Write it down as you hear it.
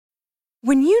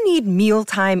When you need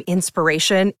mealtime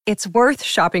inspiration, it's worth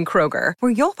shopping Kroger,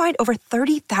 where you'll find over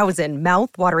 30,000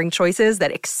 mouth-watering choices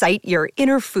that excite your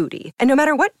inner foodie. And no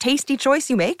matter what tasty choice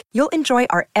you make, you'll enjoy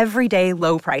our everyday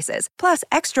low prices, plus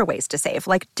extra ways to save,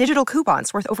 like digital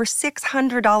coupons worth over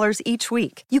 $600 each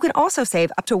week. You can also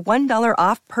save up to $1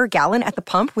 off per gallon at the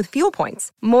pump with fuel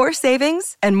points. More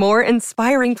savings and more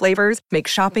inspiring flavors make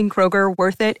shopping Kroger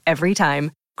worth it every time.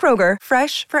 Kroger,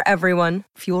 fresh for everyone.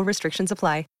 Fuel restrictions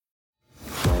apply.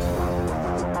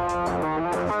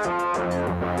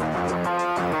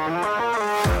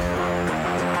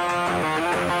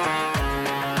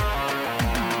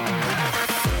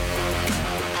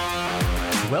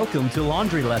 Welcome to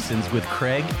Laundry Lessons with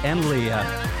Craig and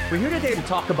Leah. We're here today to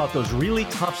talk about those really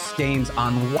tough stains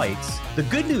on whites. The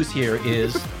good news here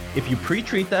is if you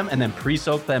pre-treat them and then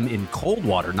pre-soak them in cold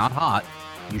water, not hot,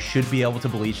 you should be able to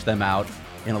bleach them out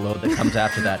in a load that comes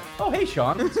after that. Oh, hey,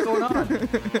 Sean, what's going on?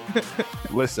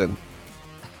 Listen,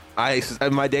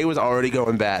 my day was already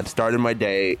going bad. Started my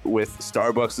day with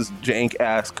Starbucks'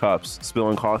 jank-ass cups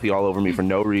spilling coffee all over me for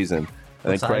no reason.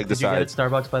 And then Craig decided... Did you get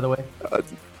at Starbucks, by the way?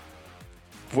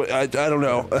 I don't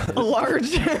know. A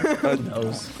large.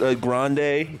 A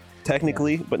grande,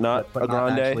 technically, but not a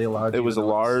grande. Actually a large, it was a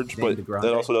large, but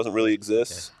that also doesn't really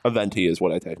exist. Okay. A venti is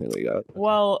what I technically got.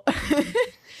 Well,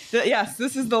 yes,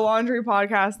 this is the Laundry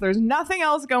Podcast. There's nothing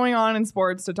else going on in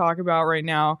sports to talk about right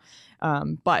now.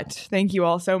 But thank you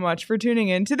all so much for tuning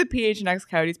in to the PHNX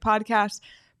Coyotes podcast,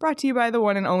 brought to you by the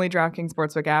one and only DraftKings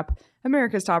Sportsbook app,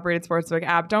 America's top-rated sportsbook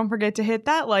app. Don't forget to hit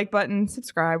that like button,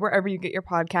 subscribe wherever you get your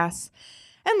podcasts,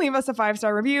 and leave us a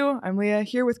 5-star review. I'm Leah,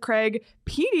 here with Craig.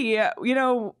 Petey,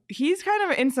 he's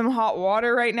kind of in some hot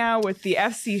water right now with the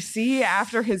FCC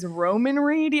after his Roman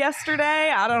read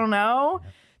yesterday. I don't know.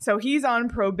 So he's on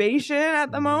probation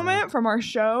at the moment from our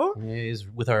show. He's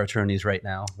with our attorneys right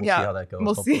now. We'll see how that goes.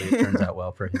 Hopefully it turns out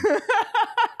well for him.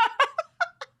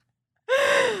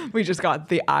 We just got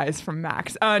the eyes from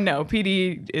Max. No,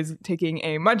 PD is taking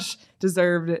a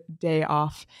much-deserved day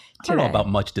off today. I don't know about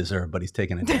much deserved, but he's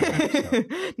taking a day off. So.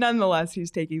 Nonetheless,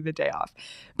 he's taking the day off.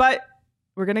 But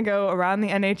we're going to go around the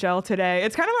NHL today.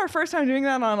 It's kind of our first time doing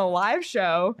that on a live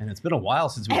show. And it's been a while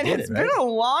since we did it, right? It's been a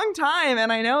long time.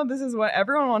 And I know this is what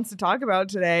everyone wants to talk about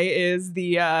today is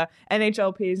the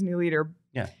NHLPA's new leader.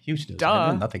 Yeah, huge news.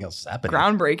 Duh. Nothing else is happening.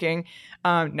 Groundbreaking.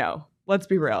 No. Let's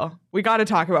be real. We got to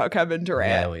talk about Kevin Durant.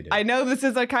 Yeah, we do. I know this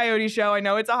is a Coyote show. I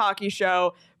know it's a hockey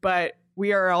show, but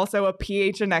we are also a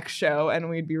PHNX show, and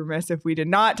we'd be remiss if we did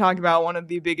not talk about one of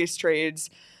the biggest trades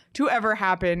to ever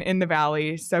happen in the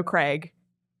Valley. So, Craig,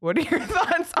 what are your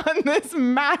thoughts on this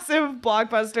massive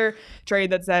blockbuster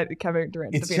trade that set Kevin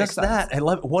Durant? It's just that. I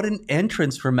love it. What an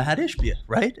entrance for Matt Ishbia,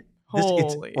 right?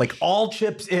 It's like all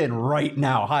chips in right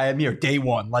now. Hi, I'm here. Day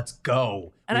one. Let's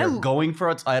go. And we're going for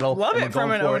a title. Love it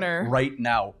from an owner. Right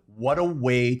now. What a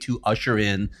way to usher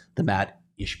in the Matt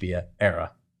Ishbia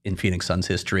era in Phoenix Suns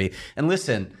history. And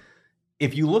listen,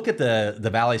 if you look at the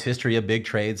Valley's history of big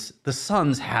trades, the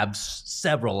Suns have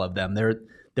several of them. They're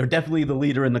definitely the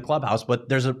leader in the clubhouse, but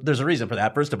there's a reason for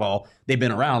that. First of all, they've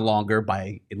been around longer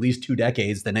by at least 2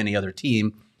 decades than any other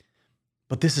team.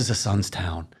 But this is a Suns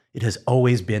town. It has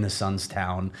always been a Suns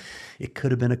town. It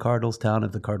could have been a Cardinals town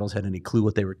if the Cardinals had any clue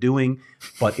what they were doing,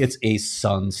 but it's a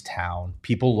Suns town.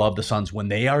 People love the Suns. When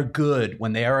they are good,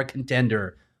 when they are a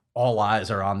contender, all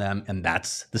eyes are on them, and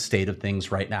that's the state of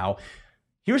things right now.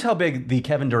 Here's how big the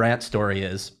Kevin Durant story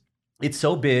is. It's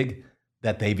so big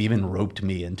that they've even roped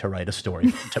me in to write a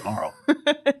story tomorrow.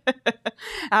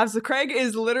 So Craig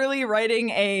is literally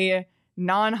writing a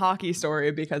non-hockey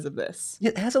story because of this.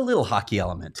 It has a little hockey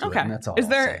element to it, and that's all Is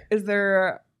there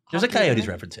There's a Coyotes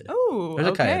reference in it. Oh, There's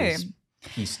a Coyotes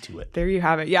piece to it. There you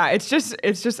have it. Yeah, it's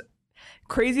just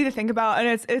crazy to think about.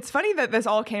 And it's funny that this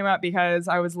all came up because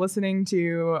I was listening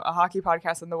to a hockey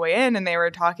podcast on the way in, and they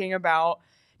were talking about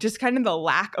just kind of the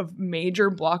lack of major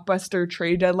blockbuster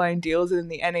trade deadline deals in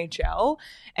the NHL.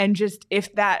 And just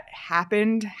if that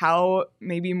happened, how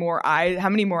many more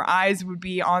eyes would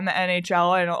be on the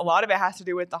NHL. And a lot of it has to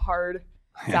do with the hard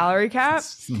salary cap.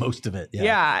 Most of it.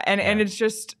 Yeah. And it's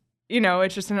just,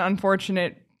 it's just an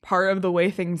unfortunate part of the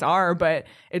way things are, but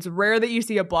it's rare that you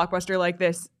see a blockbuster like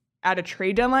this at a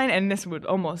trade deadline. And this would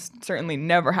almost certainly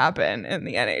never happen in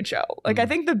the NHL. Like, I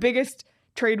think the biggest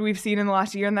trade we've seen in the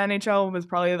last year in the NHL was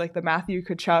probably like the Matthew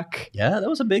Tkachuk. Yeah, that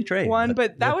was a big trade.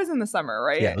 But that was in the summer,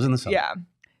 right? Yeah, it was in the summer. Yeah.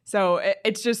 So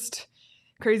it's just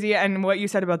crazy. And what you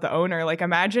said about the owner, like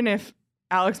imagine if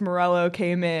Alex Morello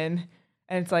came in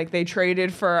and it's like they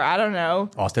traded for, I don't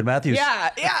know, Austin Matthews. Yeah,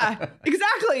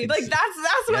 exactly. Like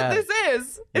that's what this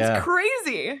is. It's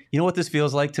crazy. You know what this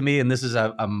feels like to me? And this is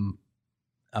I'm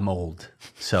old.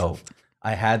 So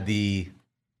I had the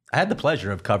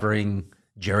pleasure of covering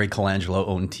Jerry Colangelo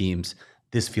owned teams.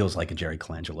 This feels like a Jerry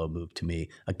Colangelo move to me.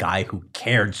 A guy who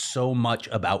cared so much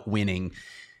about winning.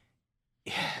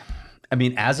 I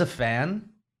mean, as a fan,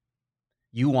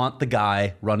 you want the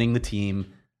guy running the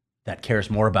team that cares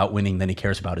more about winning than he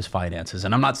cares about his finances.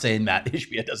 And I'm not saying Matt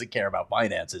Ishbia doesn't care about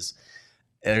finances.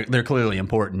 They're clearly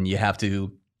important. You have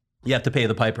to pay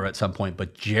the piper at some point,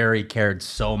 but Jerry cared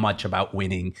so much about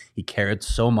winning. He cared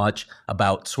so much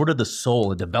about sort of the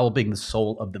soul and developing the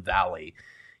soul of the Valley.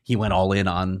 He went all in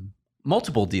on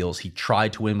multiple deals. He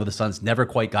tried to win with the Suns, never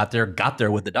quite got there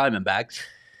with the Diamondbacks.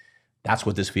 That's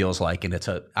what this feels like. And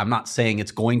I'm not saying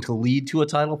it's going to lead to a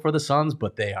title for the Suns,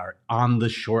 but they are on the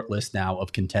short list now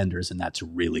of contenders, and that's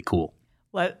really cool.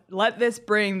 Let this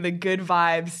bring the good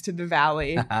vibes to the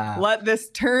Valley. Let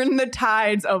this turn the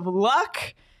tides of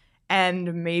luck,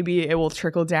 and maybe it will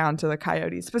trickle down to the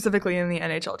Coyotes, specifically in the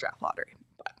NHL draft lottery.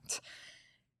 But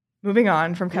moving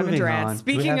on from Kevin Durant.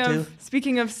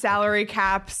 Speaking of salary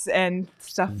caps and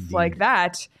stuff like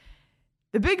that,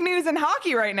 the big news in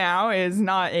hockey right now is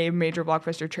not a major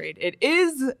blockbuster trade. It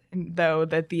is, though,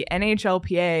 that the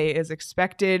NHLPA is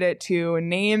expected to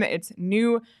name its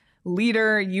new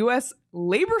leader, U.S.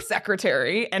 Labor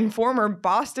Secretary and former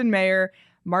Boston Mayor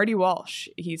Marty Walsh.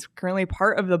 He's currently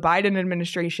part of the Biden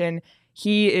administration.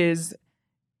 He is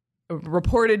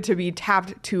reported to be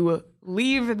tapped to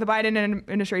leave the Biden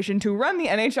administration to run the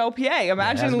NHLPA.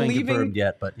 Imagine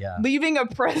leaving a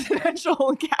presidential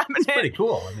cabinet. It's pretty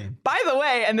cool. I mean, by the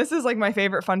way, and this is like my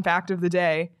favorite fun fact of the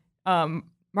day,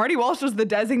 Marty Walsh was the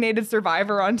designated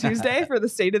survivor on Tuesday for the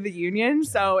State of the Union.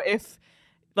 So if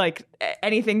like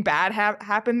anything bad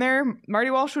happened there, Marty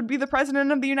Walsh would be the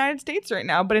president of the United States right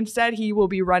now. But instead, he will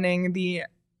be running the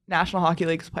National Hockey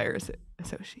League's Players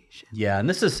Association. Yeah, and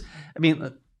this is, I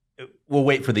mean, we'll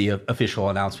wait for the official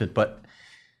announcement, but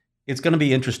it's going to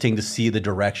be interesting to see the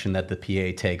direction that the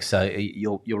PA takes.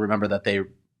 You'll remember that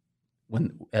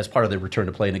as part of the return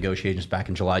to play negotiations back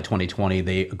in July 2020,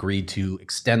 they agreed to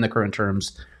extend the current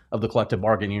terms of the collective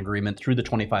bargaining agreement through the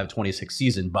 25-26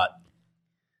 season. But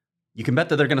you can bet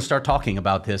that they're going to start talking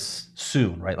about this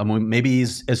soon, right? I mean, maybe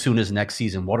as soon as next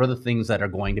season. What are the things that are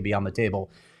going to be on the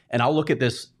table? And I'll look at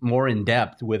this more in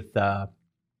depth with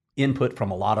input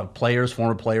from a lot of players,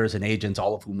 former players, and agents,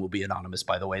 all of whom will be anonymous,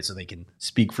 by the way, so they can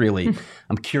speak freely.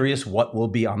 I'm curious what will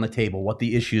be on the table, what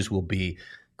the issues will be.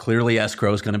 Clearly,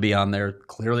 escrow is going to be on there.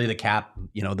 Clearly, the cap,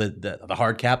 the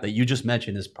hard cap that you just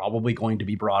mentioned is probably going to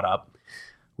be brought up.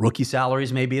 Rookie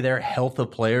salaries may be there. Health of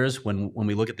players. When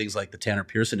we look at things like the Tanner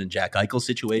Pearson and Jack Eichel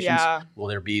situations, will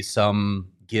there be some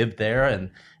give there?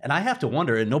 And I have to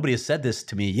wonder, and nobody has said this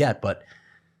to me yet, but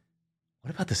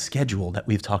what about the schedule that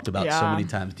we've talked about so many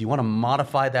times? Do you want to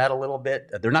modify that a little bit?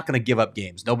 They're not going to give up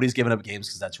games. Nobody's giving up games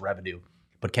because that's revenue.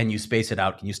 But can you space it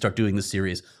out? Can you start doing the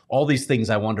series? All these things,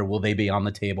 I wonder, will they be on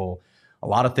the table? A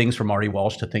lot of things for Marty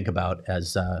Walsh to think about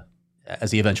as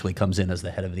he eventually comes in as the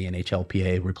head of the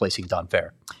NHLPA, replacing Don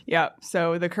Fair. Yeah.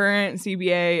 So the current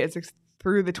CBA is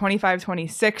through the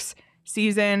 25-26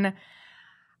 season.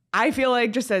 I feel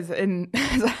like just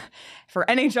for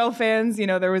NHL fans,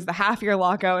 there was the half-year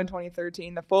lockout in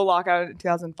 2013, the full lockout in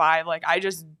 2005. Like,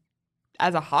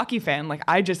 as a hockey fan,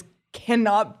 I just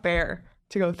cannot bear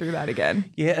to go through that again.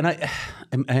 Yeah,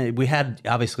 and we've had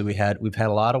a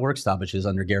lot of work stoppages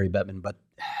under Gary Bettman,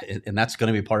 and that's going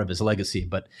to be part of his legacy.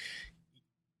 But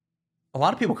a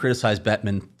lot of people criticize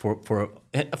Bettman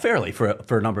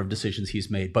for a number of decisions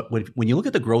he's made. But when you look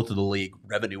at the growth of the league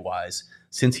revenue-wise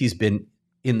since he's been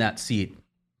in that seat,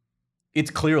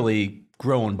 it's clearly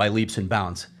grown by leaps and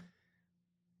bounds.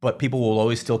 But people will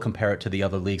always still compare it to the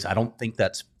other leagues. I don't think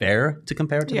that's fair to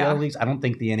compare it to the other leagues. I don't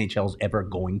think the NHL is ever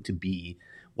going to be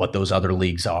what those other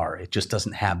leagues are. It just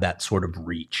doesn't have that sort of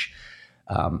reach.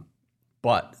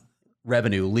 But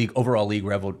overall league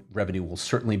revenue will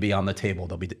certainly be on the table.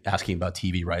 They'll be asking about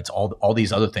TV rights, all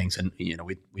these other things. And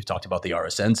we've talked about the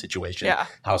RSN situation. Yeah.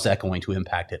 How's that going to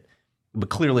impact it? But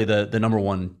clearly the number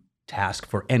one task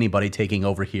for anybody taking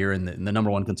over here, and the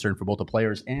number one concern for both the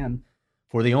players and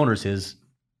for the owners, is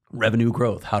revenue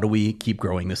growth. How do we keep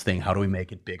growing this thing? How do we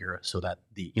make it bigger so that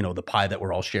the pie that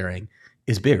we're all sharing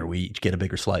is bigger? We each get a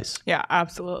bigger slice. Yeah,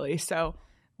 absolutely. So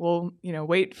we'll,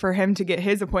 wait for him to get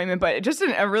his appointment, but just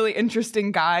a really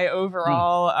interesting guy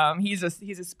overall. He's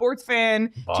a sports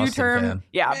fan, Boston fan.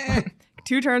 Yeah.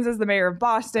 2 terms as the mayor of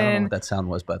Boston. I don't know what that sound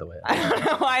was, by the way. I don't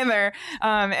know either.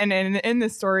 And in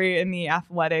this story in The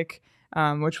Athletic,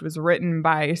 which was written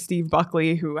by Steve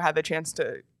Buckley, who had the chance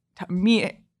to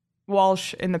meet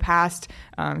Walsh in the past,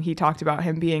 he talked about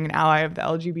him being an ally of the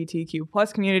LGBTQ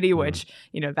plus community, which,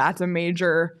 that's a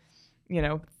major,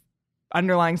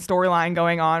 underlying storyline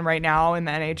going on right now in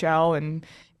the NHL and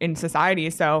in society.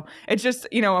 So it's just,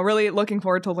 really looking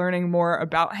forward to learning more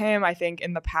about him. I think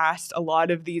in the past, a lot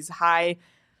of these high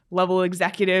level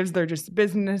executives, they're just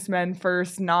businessmen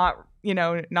first, not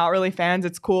really fans.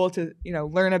 It's cool to,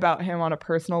 learn about him on a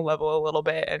personal level a little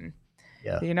bit. And,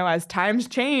 as times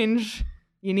change,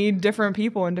 you need different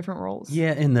people in different roles.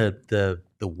 Yeah. And the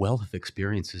wealth of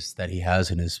experiences that he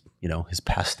has in his, his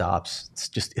past stops,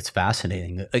 it's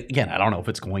fascinating. Again, I don't know if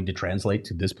it's going to translate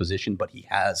to this position, but he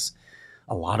has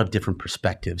a lot of different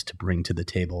perspectives to bring to the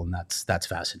table. And that's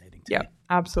fascinating to me.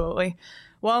 Absolutely.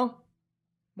 Well,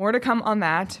 more to come on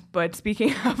that. But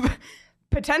speaking of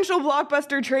potential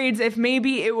blockbuster trades, if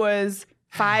maybe it was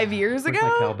 5 years ago.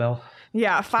 My cowbell?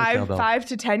 Yeah, 5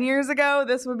 to 10 years ago,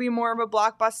 this would be more of a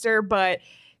blockbuster. But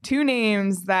two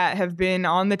names that have been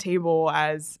on the table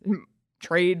as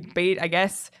trade bait, I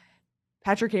guess,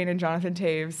 Patrick Kane and Jonathan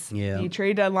Toews. Yeah. The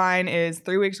trade deadline is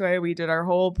 3 weeks away. We did our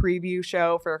whole preview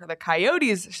show for the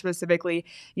Coyotes specifically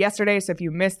yesterday. So if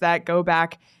you missed that, go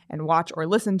back and watch or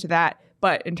listen to that.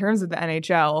 But in terms of the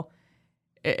NHL,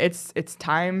 it's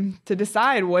time to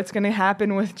decide what's going to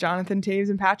happen with Jonathan Toews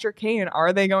and Patrick Kane.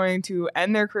 Are they going to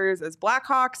end their careers as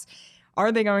Blackhawks?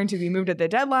 Are they going to be moved at the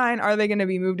deadline? Are they going to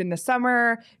be moved in the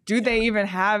summer? Do they even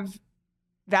have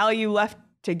value left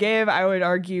to give? I would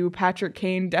argue Patrick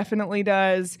Kane definitely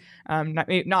does.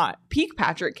 Not peak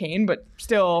Patrick Kane, but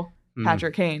still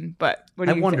Patrick Kane. But what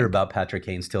do you wonder think? about Patrick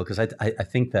Kane still, because I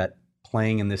think that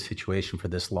playing in this situation for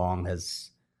this long has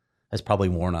probably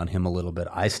worn on him a little bit.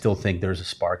 I still think there's a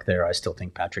spark there. I still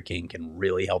think Patrick Kane can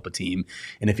really help a team.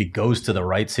 And if he goes to the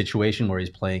right situation where he's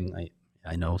playing,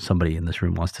 I know somebody in this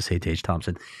room wants to say Tage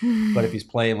Thompson, but if he's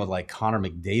playing with like Connor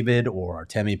McDavid or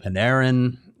Artemi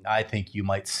Panarin, I think you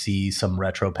might see some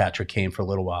retro Patrick Kane for a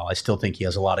little while. I still think he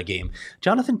has a lot of game.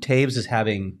 Jonathan Toews is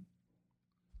having,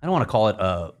 I don't want to call it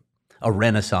a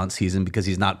renaissance season because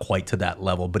he's not quite to that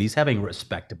level, but he's having a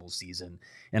respectable season.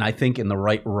 And I think in the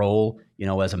right role,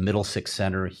 as a middle six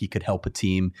center, he could help a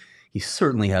team. He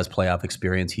certainly has playoff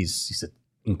experience. He's an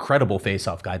incredible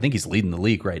faceoff guy. I think he's leading the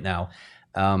league right now.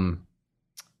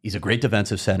 He's a great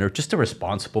defensive center, just a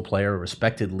responsible player, a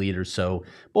respected leader. So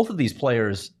both of these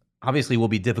players obviously will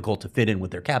be difficult to fit in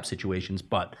with their cap situations,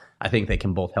 but I think they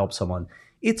can both help someone.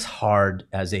 It's hard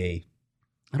I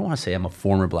don't want to say I'm a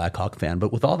former Blackhawk fan,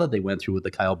 but with all that they went through with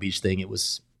the Kyle Beach thing,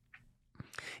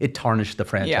 it tarnished the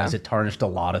franchise. Yeah. It tarnished a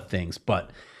lot of things.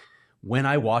 But when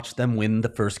I watched them win the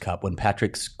first cup, when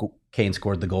Patrick Kane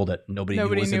scored the goal that nobody knew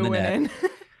was in the net,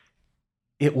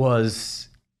 it was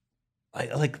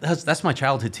that's my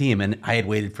childhood team. And I had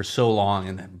waited for so long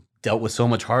and dealt with so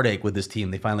much heartache with this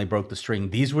team. They finally broke the string.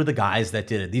 These were the guys that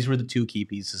did it. These were the two key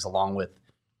pieces, along with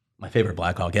my favorite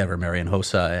Blackhawk ever, Marian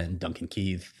Hossa and Duncan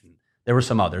Keith. There were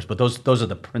some others, but those are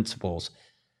the principles.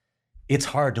 It's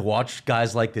hard to watch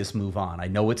guys like this move on. I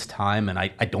know it's time, and I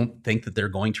don't think that they're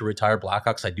going to retire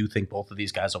Blackhawks. I do think both of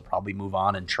these guys will probably move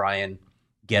on and try and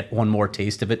get one more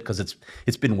taste of it, because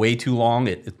it's been way too long.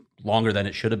 It longer than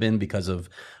it should have been because of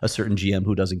a certain GM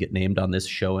who doesn't get named on this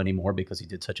show anymore because he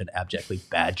did such an abjectly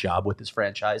bad job with his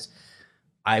franchise.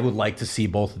 I would like to see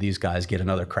both of these guys get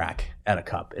another crack at a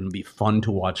cup, and it'd be fun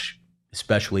to watch,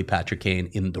 especially Patrick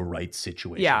Kane in the right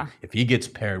situation. Yeah. If he gets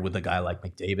paired with a guy like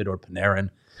McDavid or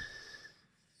Panarin,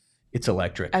 it's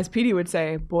electric. As Petey would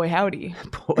say, boy howdy.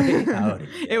 Boy howdy.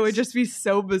 It would just be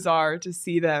so bizarre to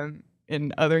see them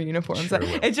in other uniforms. Sure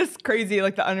will. It's just crazy,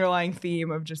 like the underlying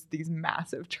theme of just these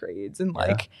massive trades and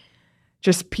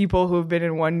just people who have been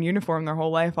in one uniform their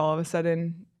whole life all of a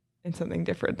sudden in something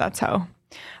different. That's how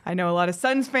I know a lot of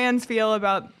Suns fans feel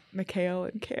about Mikhail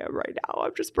and Cam right now.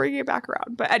 I'm just bringing it back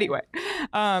around. But anyway,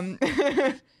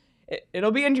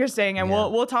 it'll be interesting, and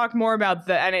we'll talk more about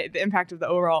the impact of the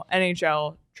overall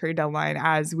NHL trade deadline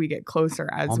as we get closer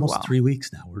as Almost well. 3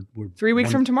 weeks now. We're 3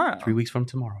 weeks from tomorrow. 3 weeks from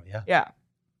tomorrow, yeah. Yeah.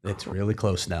 It's really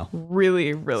close now.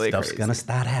 Really, really Stuff's crazy. gonna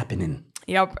start happening.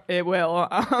 Yep, it will.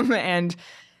 And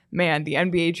man, the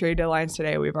NBA trade deadlines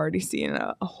today, we've already seen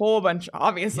a whole bunch,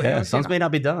 obviously. Yeah, Suns may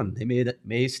not be done. They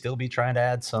may still be trying to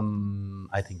add some,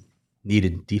 I think,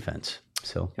 needed defense.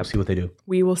 So we'll see what they do.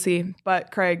 We will see. But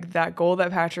Craig, that goal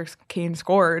that Patrick Kane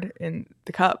scored in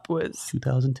the Cup was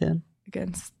 2010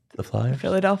 against the Flyers,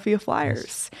 Philadelphia Flyers.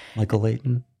 Yes. Michael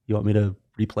Leighton. You want me to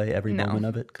replay every moment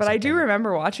of it? But I do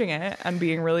remember watching it and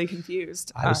being really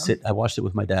confused. I watched it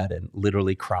with my dad and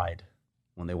literally cried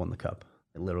when they won the Cup.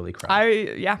 I literally cried.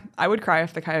 I would cry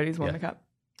if the Coyotes won the Cup.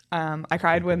 I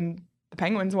cried when the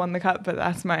Penguins won the Cup, but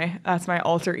that's my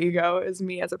alter ego is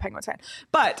me as a Penguins fan.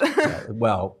 But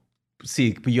well,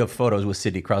 see, you have photos with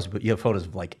Sidney Crosby, but you have photos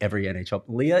of like every NHL.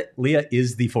 Leah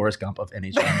is the Forrest Gump of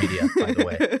NHL media, by the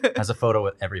way. Has a photo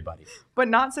with everybody. But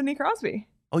not Sidney Crosby.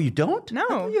 Oh, you don't?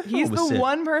 No, he's the Sid.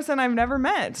 one person I've never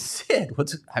met. Sid,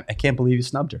 I can't believe you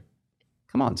snubbed her.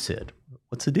 Come on, Sid.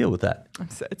 What's the deal with that?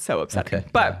 It's so upsetting. Okay.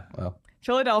 But well.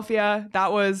 Philadelphia,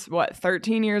 that was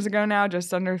 13 years ago now,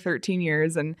 just under 13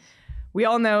 years. And we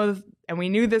all know, and we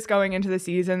knew this going into the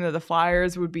season, that the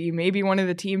Flyers would be maybe one of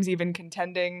the teams even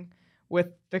contending with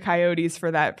the Coyotes for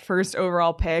that first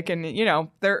overall pick. And, you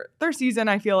know, their season,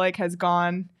 I feel like, has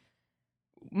gone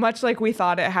much like we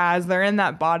thought it has. They're in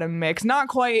that bottom mix, not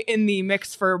quite in the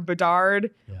mix for Bedard.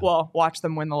 Yeah. Well, watch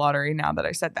them win the lottery now that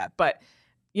I said that. But,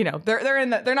 you know, they're in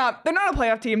that. They're not a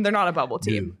playoff team. They're not a bubble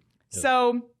team. Yeah.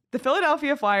 So the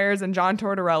Philadelphia Flyers and John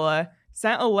Tortorella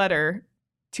sent a letter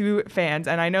to fans.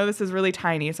 And I know this is really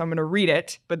tiny, so I'm going to read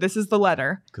it. But this is the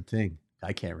letter. Good thing.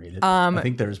 I can't read it. I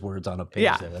think there's words on a page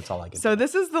there. That's all I can So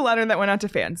this is the letter that went out to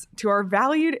fans. To our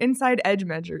valued Inside Edge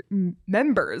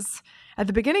members, at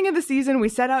the beginning of the season, we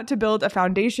set out to build a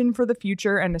foundation for the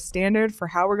future and a standard for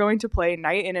how we're going to play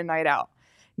night in and night out.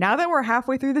 Now that we're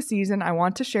halfway through the season, I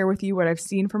want to share with you what I've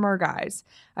seen from our guys.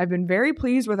 I've been very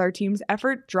pleased with our team's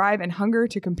effort, drive, and hunger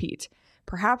to compete.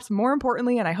 Perhaps more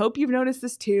importantly, and I hope you've noticed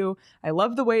this too, I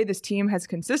love the way this team has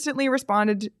consistently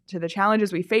responded to the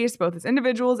challenges we face, both as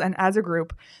individuals and as a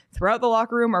group. Throughout the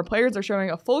locker room, our players are showing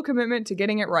a full commitment to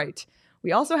getting it right.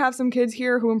 We also have some kids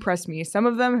here who impressed me. Some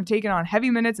of them have taken on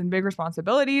heavy minutes and big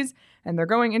responsibilities, and they're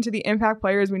going into the impact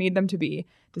players we need them to be.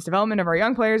 This development of our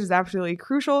young players is absolutely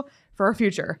crucial for our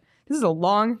future. This is a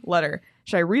long letter.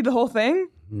 Should I read the whole thing?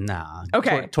 Nah.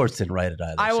 Okay. Torts didn't write it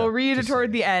either. I will read it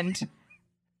toward the end.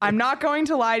 I'm not going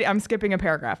to lie. I'm skipping a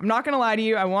paragraph. I'm not going to lie to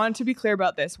you. I want to be clear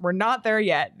about this. We're not there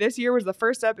yet. This year was the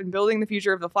first step in building the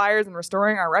future of the Flyers and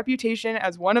restoring our reputation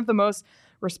as one of the most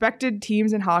respected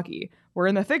teams in hockey. We're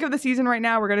in the thick of the season right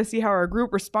now. We're going to see how our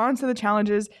group responds to the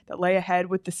challenges that lay ahead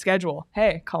with the schedule.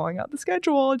 Hey, calling out the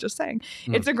schedule, just saying.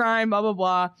 It's a grind, blah, blah,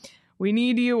 blah. We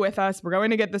need you with us. We're going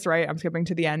to get this right. I'm skipping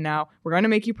to the end now. We're going to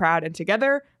make you proud. And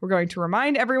together, we're going to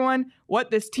remind everyone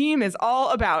what this team is all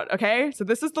about. Okay? So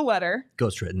this is the letter.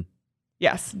 Ghostwritten.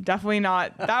 Yes, definitely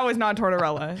not. That was not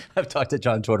Tortorella. I've talked to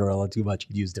John Tortorella too much.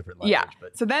 He'd use different language. Yeah.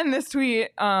 But. So then this tweet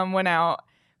went out.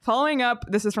 Following up,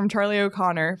 this is from Charlie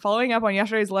O'Connor. Following up on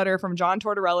yesterday's letter from John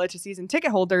Tortorella to season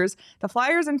ticket holders, the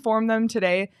Flyers informed them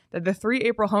today that the 3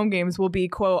 April home games will be,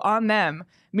 quote, on them,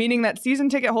 meaning that season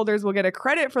ticket holders will get a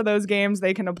credit for those games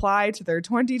they can apply to their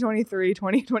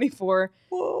 2023-2024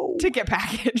 ticket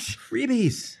package.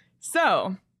 Freebies.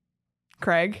 So,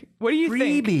 Craig, what do you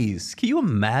think? Freebies. Can you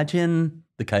imagine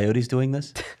the Coyotes doing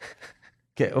this?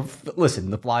 Okay, listen,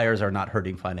 the Flyers are not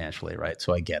hurting financially, right?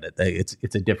 So I get it.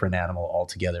 It's a different animal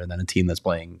altogether than a team that's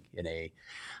playing in a...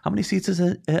 How many seats is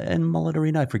it in Mullet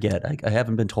Arena? I forget. I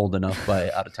haven't been told enough by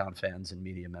out-of-town fans and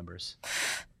media members.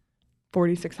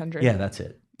 4,600. Yeah, that's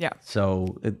it. Yeah.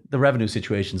 So the revenue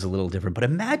situation is a little different. But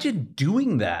imagine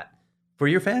doing that for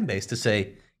your fan base to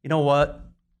say, you know what?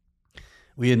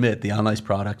 We admit the on-ice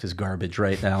product is garbage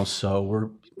right now, so we're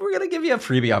going to give you a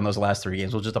freebie on those last 3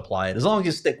 games. We'll just apply it. As long as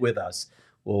you stick with us,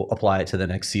 we'll apply it to the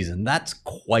next season. That's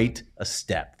quite a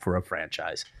step for a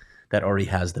franchise that already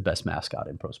has the best mascot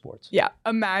in pro sports. Yeah.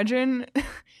 Imagine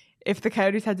if the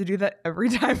Coyotes had to do that every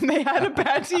time they had a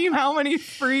bad team, how many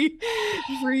free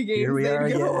games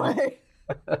they'd give away.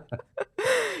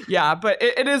 Yeah, but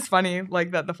it is funny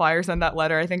like that the Flyers sent that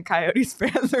letter. I think Coyotes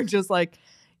fans are just like,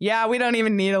 yeah, we don't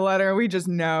even need a letter. We just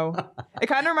know. It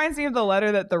kind of reminds me of the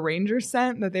letter that the Rangers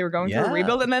sent that they were going through a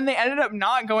rebuild, and then they ended up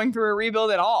not going through a rebuild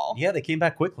at all. Yeah, they came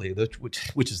back quickly,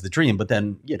 which is the dream. But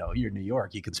then, you're New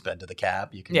York. You can spend to the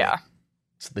cap. You can. Yeah.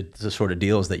 It's the sort of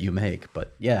deals that you make.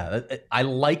 But yeah, I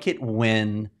like it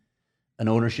when an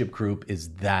ownership group is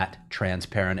that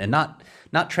transparent, and not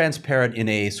transparent in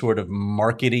a sort of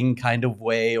marketing kind of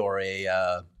way or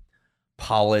a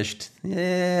polished,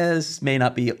 this may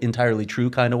not be entirely true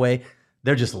kind of way.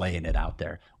 They're just laying it out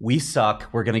there. We suck.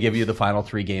 We're going to give you the final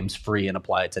 3 games free and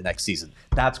apply it to next season.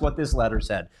 That's what this letter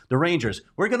said. The Rangers,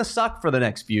 we're going to suck for the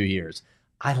next few years.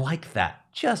 I like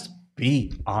that. Just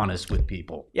be honest with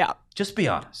people. Yeah. Just be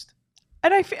honest.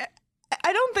 And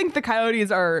I don't think the Coyotes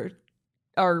are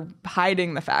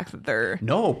hiding the fact that they're...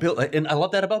 No, Bill, and I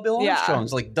love that about Bill Armstrong.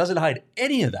 It's like, doesn't hide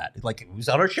any of that. Like, he was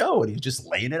on our show and he's just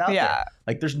laying it out there.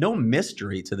 Like, there's no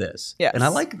mystery to this. Yes. And I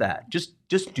like that. Just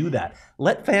do that.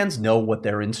 Let fans know what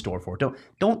they're in store for.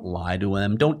 Don't lie to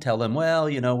them. Don't tell them, well,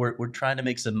 we're trying to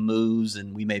make some moves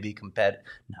and we may be competitive.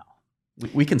 No.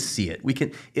 We can see it.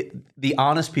 The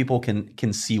honest people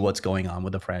can see what's going on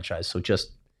with the franchise. So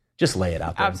just Just lay it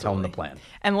out there and tell them the Absolutely. plan.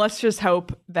 And let's just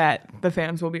hope that the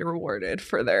fans will be rewarded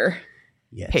for their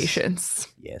Yes. patience.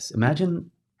 Yes.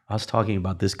 Imagine us talking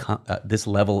about this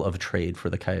level of trade for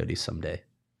the Coyotes someday.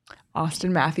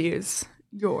 Austin Matthews,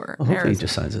 your Well, hopefully he Arizona.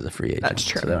 just signs as a free agent. That's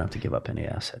true. So they don't have to give up any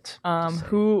assets.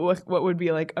 What would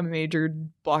be like a major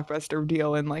blockbuster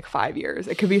deal in like 5 years?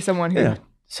 It could be someone who. Yeah.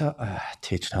 So,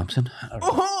 Tage Thompson.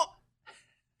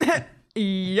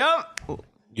 Yup.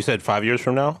 You said 5 years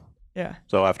from now? Yeah,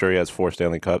 So after he has 4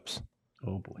 Stanley Cups,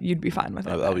 Oh, boy. you'd be fine with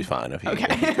it. I'll be fine if he.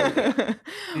 Okay.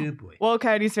 Oh, boy. Well,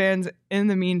 Coyotes fans, in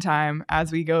the meantime,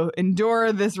 as we go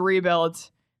endure this rebuild,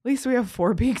 at least we have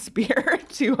Four Peaks beer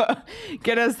to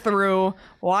get us through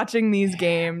watching these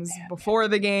games, before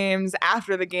the games,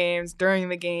 after the games, during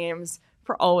the games,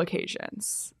 for all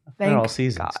occasions. For all Thank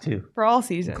seasons, God. too. For all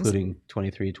seasons. Including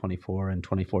 23, 24, and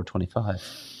 24, 25.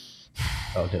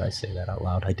 Oh, did I say that out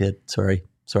loud? I did. Sorry,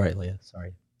 Leah.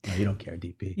 Sorry. No, you don't care,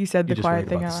 DP. You said the just quiet worried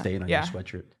thing about the out loud. stain on Yeah. your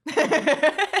sweatshirt.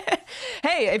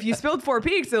 Hey, if you spilled Four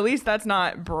Peaks, at least that's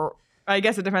not. I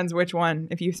guess it depends which one.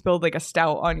 If you spilled like a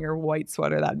stout on your white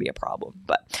sweater, that'd be a problem.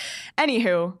 But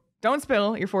anywho, don't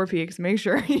spill your Four Peaks. Make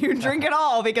sure you drink it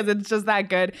all because it's just that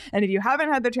good. And if you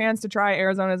haven't had the chance to try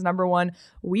Arizona's #1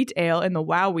 wheat ale in the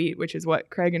Wow Wheat, which is what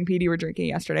Craig and Petey were drinking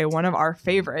yesterday, one of our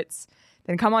favorites,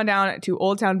 then come on down to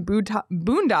Old Town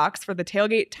Boondocks for the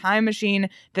Tailgate Time Machine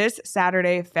this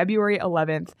Saturday, February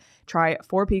 11th. Try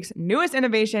Four Peaks' newest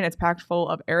innovation. It's packed full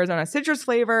of Arizona citrus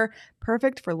flavor,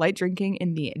 perfect for light drinking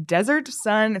in the desert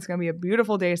sun. It's going to be a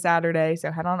beautiful day Saturday,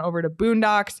 so head on over to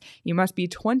Boondocks. You must be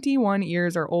 21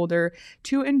 years or older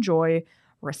to enjoy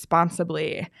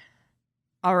responsibly.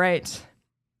 All right,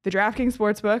 the DraftKings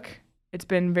Sportsbook. It's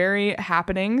been very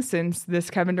happening since this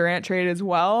Kevin Durant trade as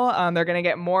well. They're going to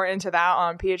get more into that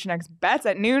on PHNX Bets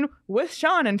at noon with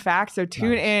Sean, in fact. So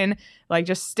tune in,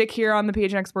 just stick here on the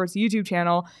PHNX Sports YouTube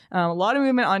channel. A lot of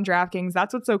movement on DraftKings.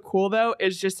 That's what's so cool, though,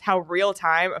 is just how real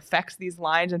time affects these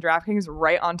lines and DraftKings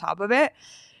right on top of it.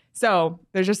 So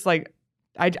there's just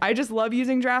I just love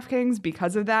using DraftKings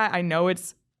because of that. I know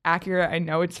it's accurate, I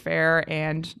know it's fair,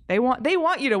 and they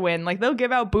want you to win. They'll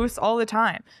give out boosts all the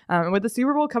time. And with the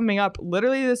Super Bowl coming up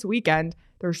literally this weekend,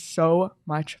 there's so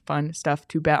much fun stuff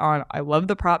to bet on. I love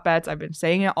the prop bets. I've been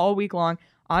saying it all week long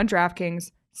on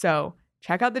DraftKings. So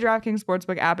check out the DraftKings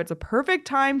Sportsbook app. It's a perfect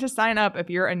time to sign up if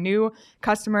you're a new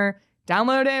customer.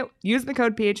 Download it, use the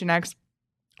code PHNX.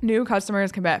 New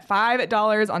customers can bet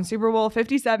 $5 on Super Bowl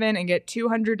 57 and get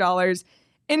 $200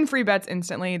 in free bets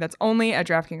instantly. That's only at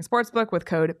DraftKings Sportsbook with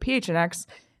code PHNX.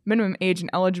 Minimum age and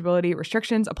eligibility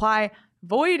restrictions apply.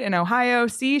 Void in Ohio.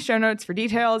 See show notes for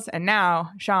details. And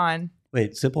now, Sean.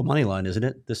 Wait, simple money line, isn't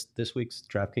it? This week's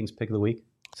DraftKings pick of the week.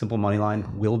 Simple money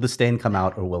line. Will the stain come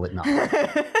out or will it not?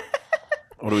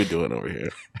 What are we doing over here?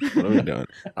 What are we doing?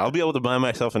 I'll be able to buy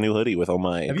myself a new hoodie with all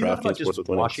my Have you thought about DraftKings just Sportsbook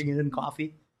winnings. washing it in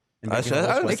coffee? And I making it all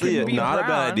sweaty? honestly, could be not a brown,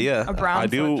 bad idea. a brown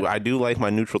sweatshirt. I do like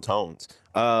my neutral tones.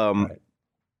 Right.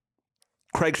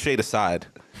 Craig shade aside,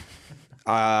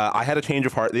 I had a change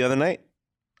of heart the other night.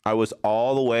 I was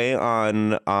all the way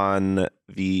on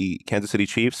the Kansas City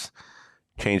Chiefs.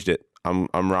 Changed it. I'm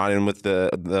riding with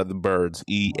the birds.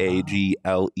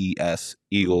 EAGLES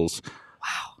Eagles.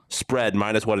 Wow. Spread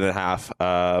 -1.5.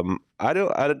 I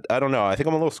don't know. I think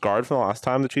I'm a little scarred from the last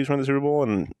time the Chiefs won the Super Bowl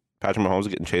and Patrick Mahomes was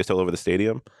getting chased all over the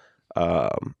stadium. I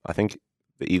think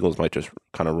the Eagles might just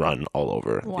kind of run all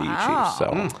over the Chiefs.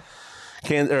 So.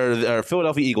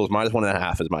 Philadelphia Eagles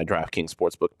 -1.5 is my DraftKings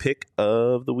Sportsbook pick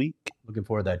of the week. Looking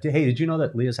forward to that. Hey, did you know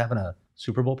that Leah's having a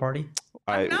Super Bowl party?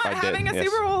 I'm not I having did, a yes.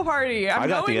 Super Bowl party. I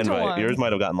got the going to invite. one. Yours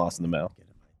might have gotten lost in the mail.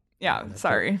 Yeah,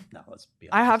 sorry. No, let's be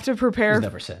honest. I have to prepare. He's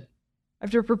never sent. I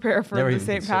have to prepare for Never the even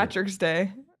St. considered. Patrick's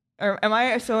Day. Am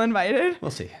I still invited? We'll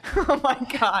see. Oh my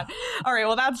God. All right.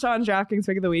 Well, that's Sean's DraftKings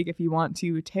pick of the week. If you want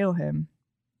to tail him,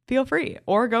 feel free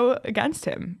or go against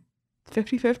him.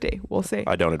 50-50. We'll see.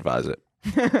 I don't advise it.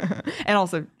 And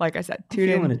also, like I said, I'm tune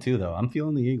feeling in. it too, though. I'm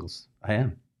feeling the Eagles. I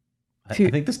am. I Two-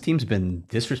 think this team's been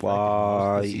disrespected. Fly,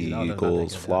 most of the season. Oh, they're not that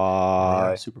Eagles, good. fly.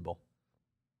 They're Super Bowl.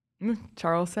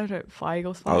 Charles said it. Fly,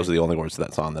 Eagles, fly. Those are the only words to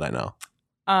that song that I know.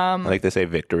 I think they say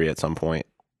victory at some point.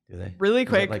 Do they? Really Is that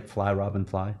quick. like fly, Robin,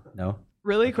 fly? No.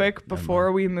 Really quick, never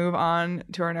before we move on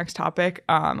to our next topic,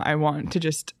 I want to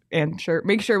just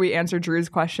make sure we answer Drew's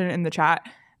question in the chat.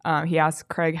 He asked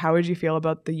Craig, how would you feel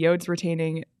about the Yotes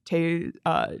retaining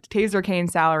Taser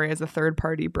Kane's salary as a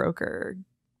third-party broker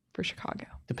for Chicago?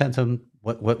 Depends on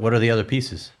what are the other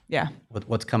pieces. Yeah.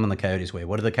 What's coming the Coyotes' way?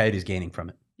 What are the Coyotes gaining from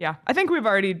it? Yeah. I think we've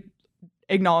already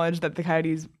acknowledged that the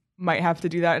Coyotes might have to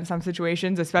do that in some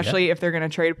situations, especially if they're going to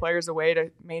trade players away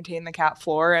to maintain the cap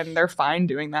floor, and they're fine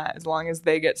doing that as long as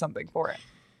they get something for it.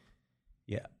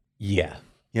 Yeah. Yeah.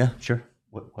 Yeah, sure.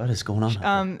 What is going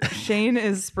on? Shane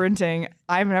is sprinting.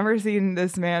 I've never seen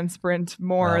this man sprint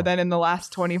more than in the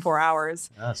last 24 hours.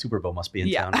 Super Bowl must be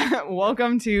in town.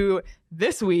 Welcome to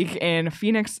This Week in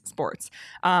Phoenix Sports.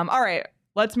 All right,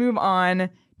 let's move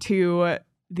on to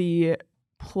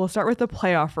we'll start with the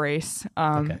playoff race.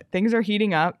 Okay. Things are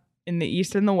heating up in the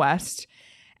East and the West,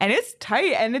 and it's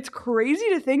tight, and it's crazy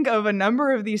to think of a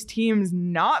number of these teams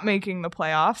not making the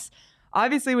playoffs.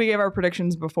 Obviously, we gave our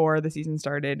predictions before the season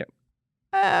started.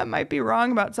 Might be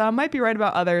wrong about some, might be right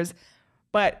about others.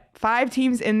 But 5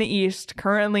 teams in the East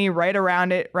currently right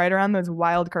around those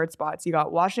wild card spots. You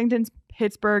got Washington,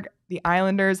 Pittsburgh, the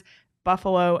Islanders,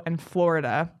 Buffalo, and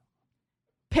Florida.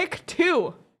 Pick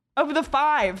 2 of the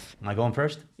 5. Am I going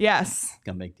first? Yes.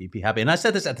 Gonna make DP happy. And I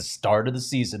said this at the start of the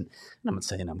season, and I'm not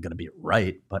saying I'm gonna be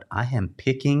right, but I am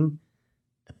picking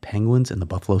the Penguins and the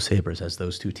Buffalo Sabres as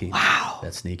those 2 teams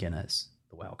that sneak in as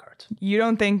the wild cards. You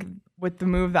don't think with the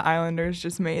move the Islanders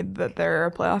just made that they're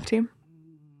a playoff team?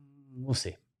 We'll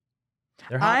see.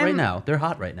 They're hot right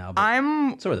now.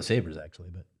 But so are the Sabres, actually.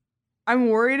 But I'm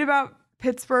worried about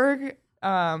Pittsburgh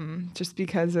just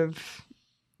because of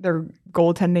their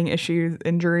goaltending issues,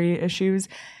 injury issues.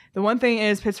 The one thing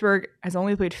is Pittsburgh has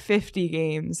only played 50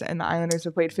 games and the Islanders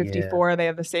have played 54. Yeah. They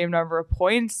have the same number of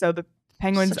points. So the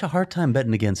Penguins. Such a hard time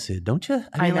betting against Sid, don't you?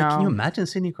 I mean, can you imagine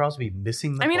Sidney Crosby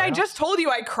missing the playoffs? I just told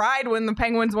you I cried when the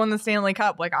Penguins won the Stanley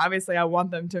Cup. Like, obviously, I want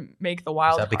them to make the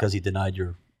wild card. Is that because he denied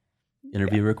your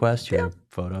interview request, your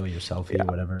photo, your selfie,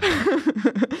 whatever?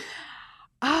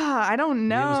 I don't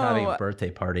know. He was having a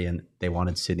birthday party, and they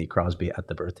wanted Sidney Crosby at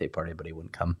the birthday party, but he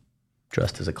wouldn't come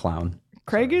dressed as a clown.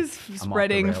 Craig is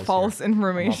spreading false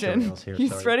information.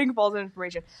 He's spreading false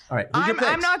information. All right, who's your picks?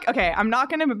 I'm not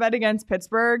going to bet against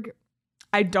Pittsburgh.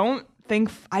 I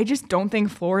just don't think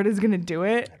Florida is going to do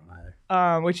it. I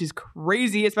don't either. Which is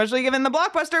crazy, especially given the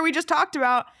blockbuster we just talked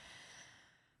about.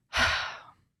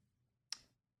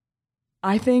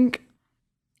 I think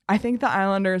the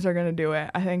Islanders are going to do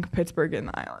it. I think Pittsburgh and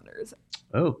the Islanders.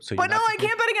 Oh, so but no, I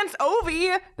can't bet against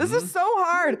Ovi. This is so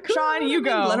hard. Sean, you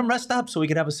go. Let him rest up so we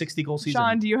could have a 60-goal season.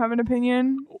 Sean, do you have an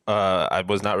opinion? I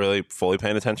was not really fully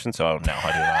paying attention, so now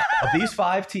I do not. Of these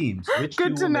 5 teams, which 2 will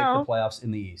make the playoffs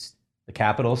in the East? The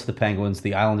Capitals, the Penguins,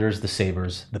 the Islanders, the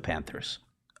Sabres, the Panthers.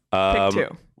 Pick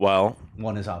 2. Well,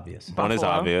 one is obvious. Buffalo. One is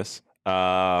obvious.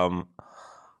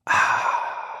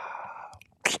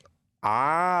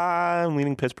 I'm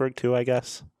leaning Pittsburgh too, I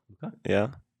guess. Okay. Yeah.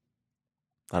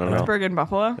 I don't know. Pittsburgh and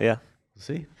Buffalo? Yeah. We'll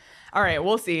see. All right,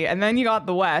 we'll see. And then you got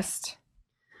the West.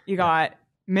 You got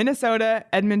Minnesota,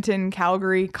 Edmonton,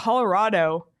 Calgary,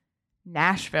 Colorado,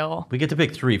 Nashville. We get to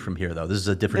pick 3 from here, though. This is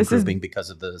a different grouping because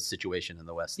of the situation in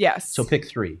the West. Yes. So pick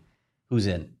 3. Who's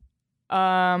in?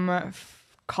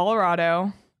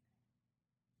 Colorado.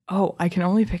 Oh, I can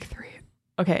only pick 3.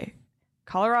 Okay.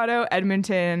 Colorado,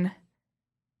 Edmonton.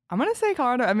 I'm going to say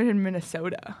Colorado, Edmonton,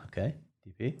 Minnesota. Okay.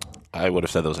 DP? I would have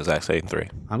said those exact same 3.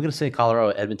 I'm going to say Colorado,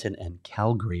 Edmonton, and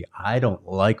Calgary. I don't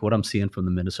like what I'm seeing from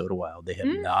the Minnesota Wild. They have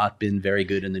not been very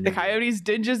good in the The Coyotes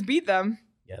did just beat them.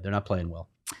 Yeah, they're not playing well.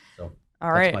 So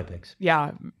all right. That's my picks.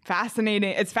 Yeah,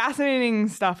 fascinating. It's fascinating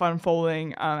stuff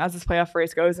unfolding as this playoff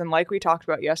race goes. And like we talked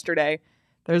about yesterday,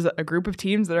 there's a group of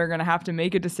teams that are going to have to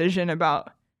make a decision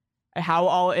about how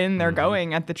all in they're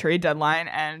going at the trade deadline.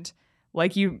 And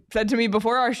like you said to me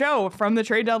before our show, from the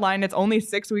trade deadline, it's only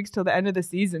 6 weeks till the end of the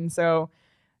season. So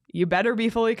you better be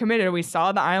fully committed. We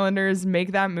saw the Islanders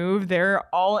make that move. They're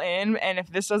all in. And if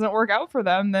this doesn't work out for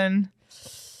them, then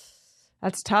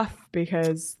that's tough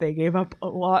because they gave up a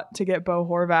lot to get Bo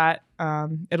Horvat.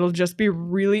 It'll just be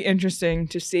really interesting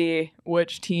to see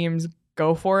which teams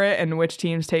go for it and which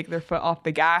teams take their foot off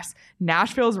the gas.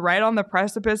 Nashville's right on the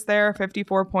precipice there,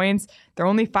 54 points. They're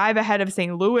only 5 ahead of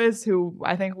St. Louis, who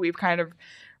I think we've kind of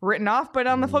written off. But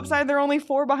on the flip side, they're only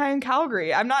 4 behind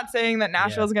Calgary. I'm not saying that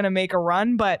Nashville's going to make a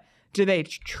run, but do they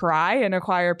try and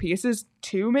acquire pieces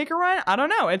to make a run? I don't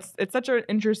know. It's such an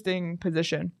interesting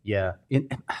position. Yeah.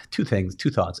 2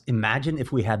 thoughts. Imagine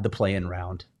if we had the play-in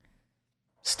round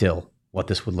still, what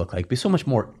this would look like. It'd be so much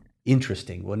more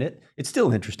interesting, wouldn't it? It's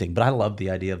still interesting, but I love the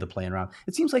idea of the play-in round.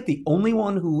 It seems like the only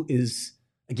one who is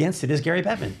against it is Gary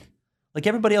Bettman. Like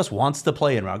everybody else wants the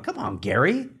play-in round. Come on,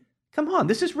 Gary. Come on.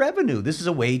 This is revenue. This is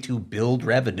a way to build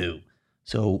revenue.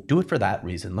 So do it for that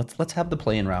reason. Let's have the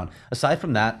play-in round. Aside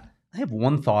from that, I have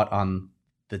one thought on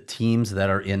the teams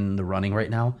that are in the running right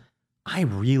now. I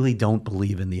really don't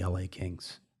believe in the LA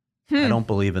Kings. I don't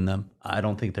believe in them. I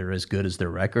don't think they're as good as their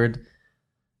record.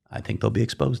 I think they'll be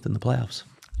exposed in the playoffs.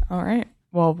 All right.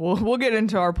 Well, we'll get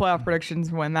into our playoff predictions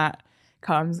when that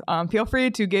comes. Feel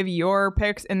free to give your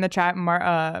picks in the chat.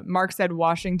 Mark said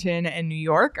Washington and New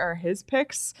York are his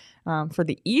picks for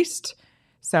the East.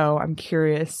 So I'm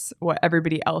curious what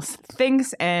everybody else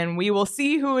thinks, and we will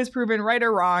see who is proven right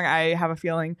or wrong. I have a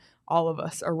feeling all of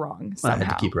us are wrong somehow. I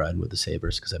had to keep riding with the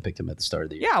Sabres because I picked him at the start of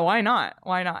the year. Yeah, why not?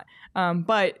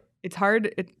 But it's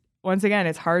hard. Once again,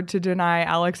 it's hard to deny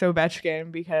Alex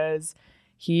Ovechkin because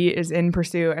he is in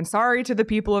pursuit. And sorry to the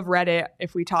people of Reddit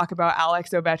if we talk about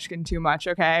Alex Ovechkin too much,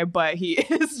 okay? But he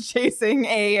is chasing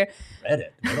a... Reddit.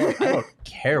 I don't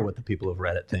care what the people of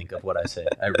Reddit think of what I say.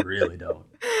 I really don't.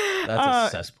 That's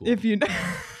a cesspool. If you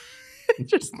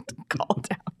just calm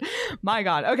down. My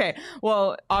God. Okay.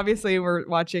 Well, obviously we're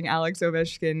watching Alex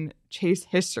Ovechkin chase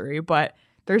history, but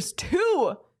there's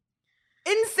 2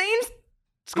 insane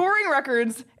scoring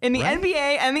records in the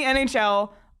NBA and the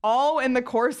NHL all in the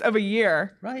course of a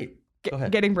year. Right. Go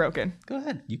ahead. Getting broken. Go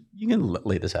ahead. You can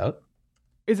lay this out.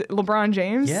 Is it LeBron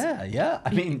James? Yeah.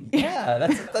 I mean, yeah,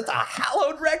 that's a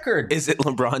hallowed record. Is it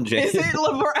LeBron James? Is it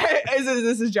LeBron?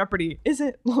 This is Jeopardy. Is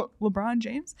it LeBron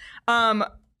James?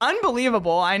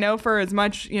 Unbelievable. I know for as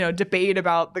much, debate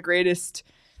about the greatest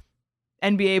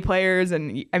NBA players,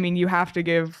 and I mean, you have to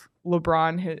give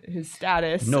LeBron his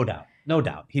status. No doubt.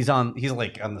 He's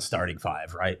like on the starting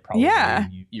 5, right? Probably. Yeah.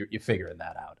 You're figuring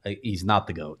that out. He's not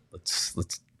the GOAT.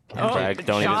 Let's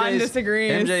Sean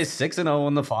disagrees. MJ's 6-0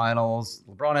 in the finals.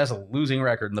 LeBron has a losing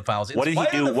record in the finals. What did he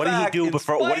do? What did he do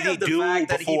before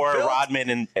Rodman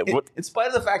and in spite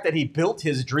of the fact that he built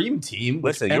his dream team,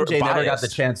 which Listen, MJ never got the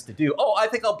chance to do. I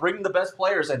think I'll bring the best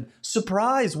players, and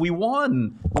surprise, we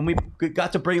won when we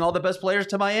got to bring all the best players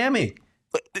to Miami.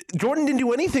 Jordan didn't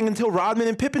do anything until Rodman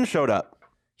and Pippen showed up.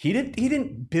 He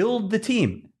didn't build the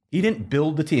team.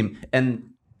 And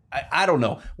I don't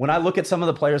know. When I look at some of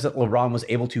the players that LeBron was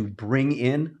able to bring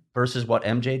in versus what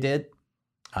MJ did,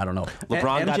 I don't know.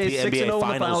 LeBron got to the NBA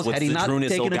Finals with had he not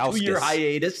taken a 2-year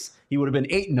hiatus, he would have been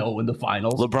 8-0 in the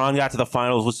finals. LeBron got to the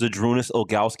finals with Zydrunas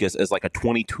Ilgauskas as like a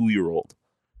 22-year-old.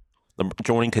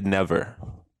 Jordan could never.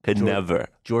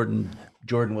 Jordan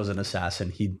was an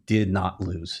assassin. He did not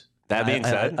lose. That being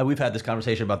said, we've had this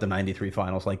conversation about the 93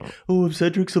 finals. Like, if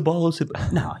Cedric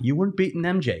Sabalos... No, you weren't beating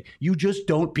MJ. You just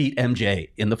don't beat MJ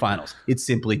in the finals. It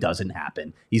simply doesn't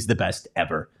happen. He's the best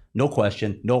ever. No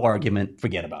question, no argument.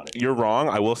 Forget about it. You're wrong.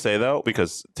 I will say, though,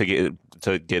 because to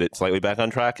get it slightly back on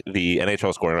track, the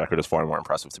NHL scoring record is far more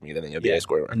impressive to me than the NBA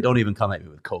scoring record. And don't even come at me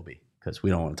with Kobe, because we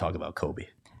don't want to talk about Kobe.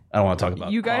 I don't want to talk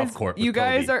about off-court with You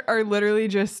guys Kobe. are literally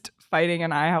just fighting,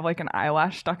 and I have like an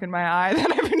eyelash stuck in my eye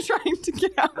that I've been trying to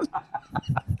get out.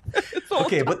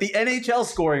 Okay, but the NHL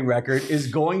scoring record is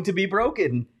going to be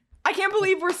broken. I can't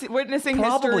believe we're witnessing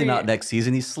Probably history. not next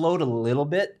season. He slowed a little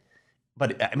bit.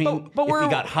 But I mean, but if he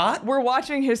got hot. We're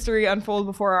watching history unfold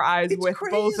before our eyes with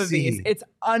crazy. Both of these. It's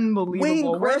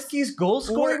unbelievable. Wayne Gretzky's goal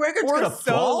scoring record's going to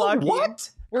fall? Lucky. What?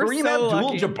 We're Kareem so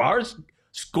Abdul-Jabbar's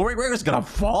scoring record's going to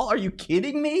fall? Are you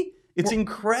kidding me? It's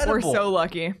incredible. We're so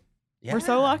lucky. Yeah. We're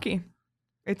so lucky.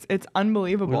 It's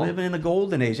unbelievable. We're living in a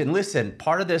golden age. And listen,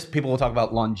 part of this, people will talk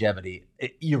about longevity.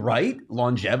 You're right.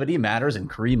 Longevity matters, and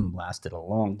Kareem lasted a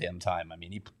long damn time. I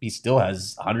mean, he still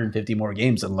has 150 more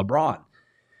games than LeBron.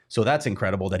 So that's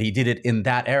incredible that he did it in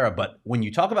that era. But when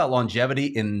you talk about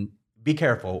longevity, be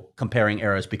careful comparing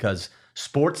eras, because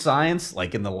sports science,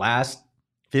 like in the last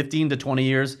 15 to 20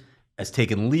 years, has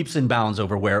taken leaps and bounds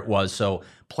over where it was. So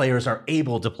players are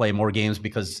able to play more games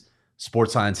because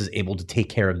sports science is able to take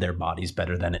care of their bodies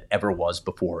better than it ever was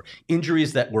before.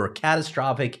 Injuries that were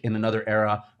catastrophic in another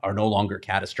era are no longer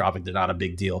catastrophic. They're not a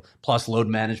big deal. Plus load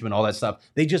management, all that stuff.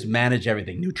 They just manage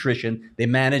everything. Nutrition, they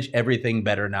manage everything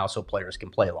better now so players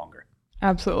can play longer.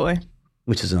 Absolutely.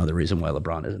 Which is another reason why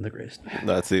LeBron isn't the greatest.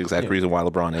 That's the exact reason why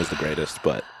LeBron is the greatest.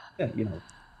 But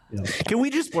can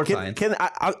we just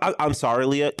I'm sorry,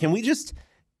 Leah. Can we just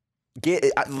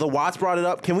the Watts brought it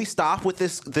up. Can we stop with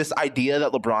this idea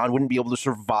that LeBron wouldn't be able to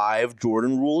survive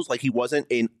Jordan rules? Like, he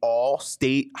wasn't an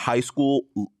all-state high school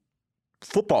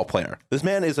football player. This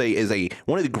man is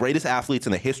one of the greatest athletes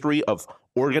in the history of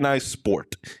organized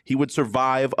sport. He would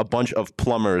survive a bunch of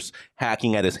plumbers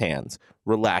hacking at his hands.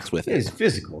 Relax with it. He's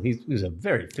physical. He's a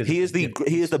very physical.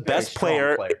 He is the best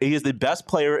player. He is the best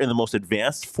player in the most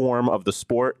advanced form of the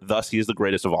sport. Thus, he is the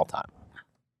greatest of all time.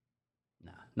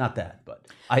 Not that, but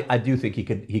I do think he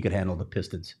could handle the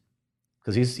Pistons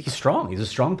because he's strong. He's a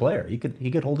strong player. He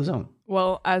could hold his own.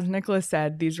 Well, as Nicholas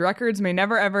said, these records may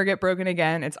never ever get broken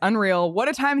again. It's unreal. What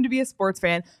a time to be a sports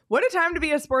fan. What a time to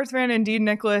be a sports fan indeed,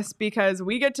 Nicholas, because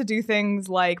we get to do things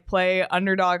like play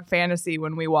Underdog Fantasy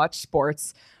when we watch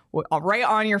sports right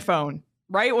on your phone,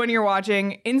 right when you're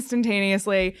watching,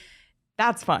 instantaneously.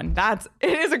 That's fun.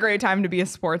 It is a great time to be a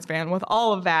sports fan with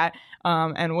all of that.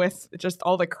 And with just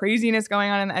all the craziness going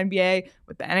on in the NBA,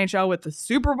 with the NHL, with the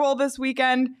Super Bowl this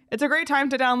weekend, it's a great time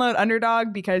to download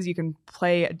Underdog because you can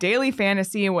play daily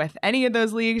fantasy with any of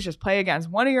those leagues. Just play against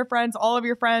one of your friends, all of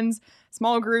your friends,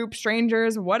 small group,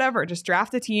 strangers, whatever. Just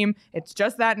draft a team. It's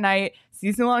just that night.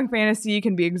 Season-long fantasy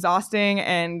can be exhausting,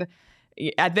 and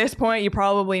at this point, you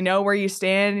probably know where you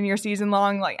stand in your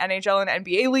season-long like NHL and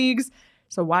NBA leagues.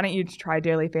 So why don't you try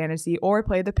daily fantasy or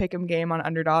play the pick'em game on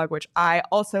Underdog, which I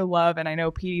also love. And I know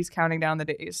Petey's counting down the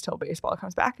days till baseball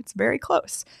comes back. It's very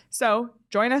close. So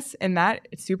join us in that.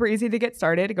 It's super easy to get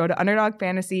started. Go to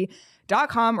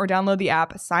underdogfantasy.com or download the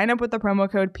app. Sign up with the promo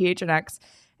code PHNX,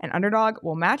 and Underdog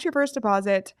will match your first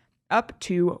deposit up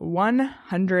to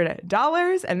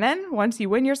 $100. And then once you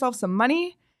win yourself some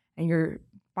money and you're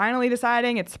finally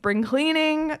deciding it's spring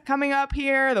cleaning coming up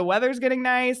here, the weather's getting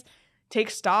nice, take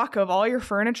stock of all your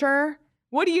furniture.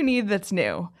 What do you need that's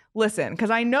new? Listen, because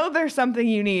I know there's something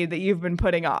you need that you've been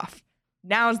putting off.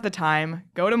 Now's the time.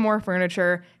 Go to More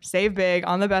Furniture. Save big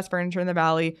on the best furniture in the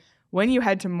Valley when you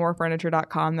head to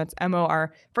morefurniture.com. That's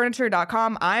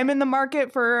morfurniture.com. I'm in the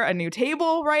market for a new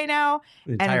table right now.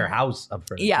 The entire house of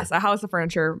furniture. Yes, a house of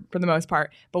furniture for the most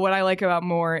part. But what I like about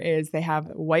More is they have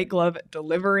white glove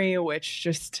delivery, which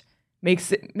just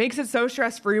makes it so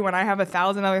stress-free. When I have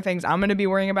 1,000 other things I'm going to be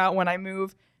worrying about when I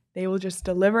move, they will just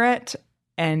deliver it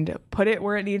and put it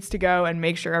where it needs to go and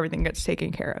make sure everything gets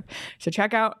taken care of. So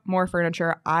check out More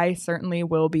Furniture. I certainly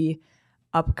will be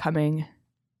upcoming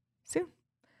soon.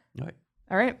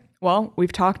 All right. Well,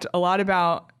 we've talked a lot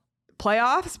about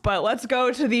playoffs, but let's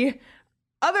go to the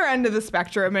other end of the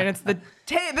spectrum. And it's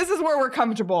this is where we're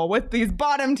comfortable with these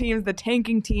bottom teams, the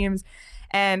tanking teams.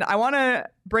 And I want to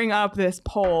bring up this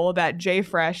poll that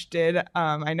JFresh did.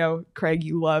 I know, Craig,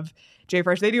 you love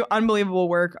JFresh. They do unbelievable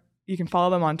work. You can follow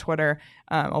them on Twitter.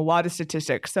 A lot of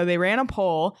statistics. So they ran a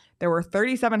poll. There were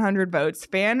 3,700 votes.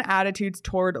 Fan attitudes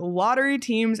toward lottery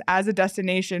teams as a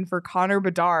destination for Connor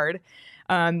Bedard.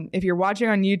 If you're watching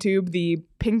on YouTube, the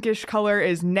pinkish color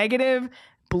is negative.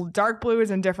 Dark blue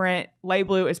is indifferent. Light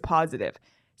blue is positive.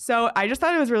 So I just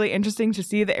thought it was really interesting to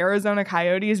see the Arizona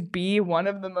Coyotes be one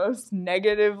of the most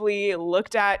negatively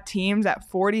looked at teams at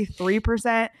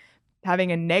 43%,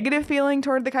 having a negative feeling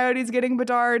toward the Coyotes getting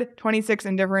Bedard, 26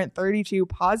 indifferent, 32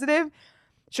 positive.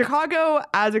 Chicago,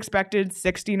 as expected,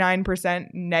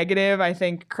 69% negative. I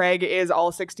think Craig is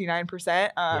all 69%.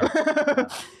 A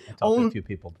few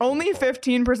people. Only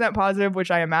 15% positive, which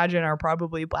I imagine are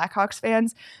probably Blackhawks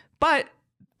fans. But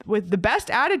with the best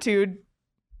attitude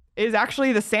is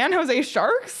actually the San Jose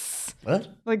Sharks. What?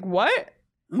 Like, what?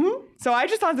 Mm-hmm. So I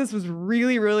just thought this was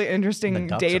really, really interesting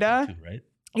data. Too, right?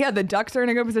 Yeah, the Ducks are in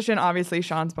a good position. Obviously,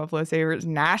 Sean's Buffalo Sabres,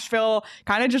 Nashville,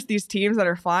 kind of just these teams that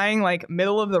are flying like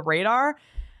middle of the radar.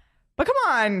 But come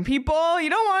on, people, you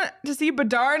don't want to see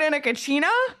Bedard and a Kachina?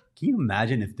 Can you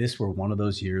imagine if this were one of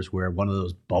those years where one of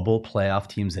those bubble playoff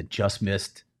teams that just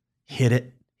missed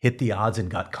hit the odds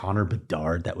and got Connor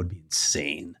Bedard? That would be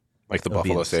insane. Like the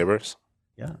Buffalo Sabres?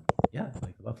 Yeah,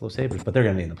 like the Buffalo Sabres. But they're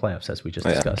going to be in the playoffs, as we just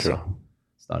discussed. True. So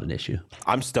it's not an issue.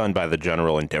 I'm stunned by the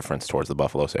general indifference towards the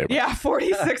Buffalo Sabres. Yeah,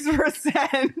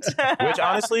 46%. Which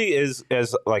honestly is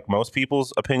like most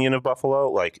people's opinion of Buffalo.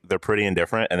 Like, they're pretty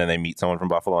indifferent, and then they meet someone from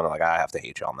Buffalo and they're like, I have to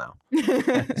hate y'all now.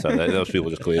 So those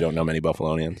people just clearly don't know many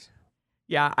Buffalonians.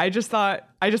 Yeah, I just thought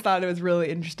it was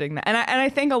really interesting. And I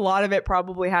think a lot of it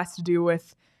probably has to do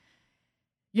with,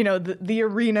 you know, the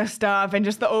arena stuff and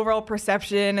just the overall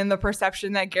perception and the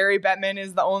perception that Gary Bettman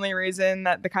is the only reason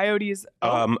that the Coyotes.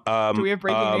 Do we have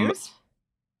breaking news?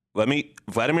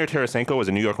 Vladimir Tarasenko was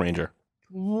a New York Ranger.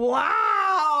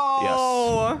 Wow.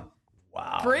 Yes.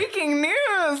 Wow. Breaking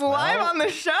news live on the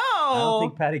show. I don't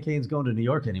think Patty Kane's going to New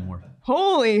York anymore.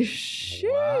 Holy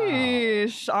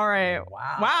sheesh. Wow. All right.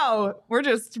 Wow. We're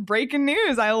just breaking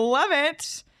news. I love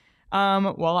it.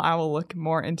 Well, I will look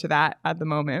more into that at the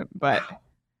moment, but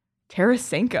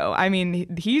Tarasenko, I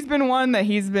mean, he's been one that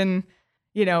he's been,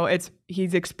 you know,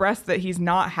 he's expressed that he's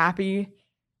not happy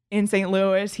in St.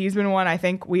 Louis. He's been one I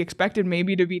think we expected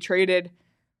maybe to be traded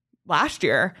last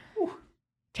year. Ooh.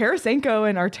 Tarasenko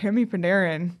and Artemi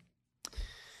Panarin.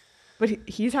 But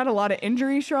he's had a lot of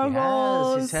injury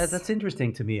struggles. Yes, that's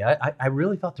interesting to me. I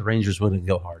really thought the Rangers wouldn't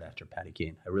go hard after Patty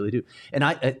Kane. I really do. And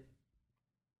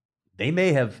they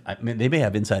may have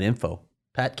inside info.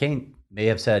 Pat Kane may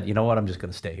have said, you know what, I'm just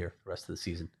going to stay here for the rest of the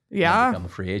season. Yeah. Become a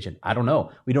free agent. I don't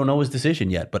know. We don't know his decision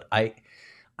yet, but I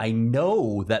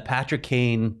know that Patrick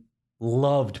Kane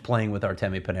loved playing with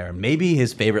Artemi Panarin, maybe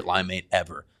his favorite line mate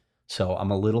ever. So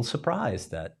I'm a little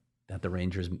surprised that the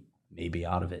Rangers may be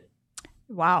out of it.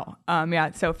 Wow.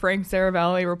 Yeah. So Frank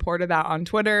Saravelli reported that on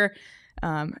Twitter.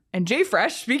 And Jay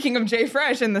Fresh, speaking of Jay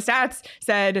Fresh in the stats,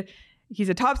 said he's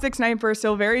a top 6 sniper,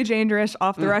 still very dangerous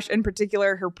off the rush. In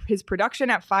particular, his production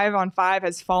at 5-on-5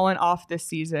 has fallen off this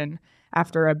season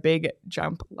after a big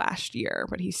jump last year,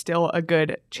 but he's still a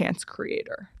good chance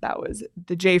creator. That was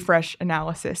the Jay Fresh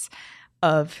analysis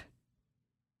of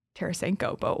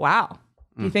Tarasenko. But wow,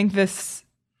 do you think this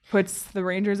puts the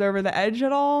Rangers over the edge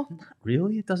at all?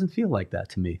 Really? It doesn't feel like that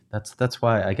to me. That's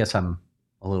why I guess I'm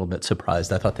a little bit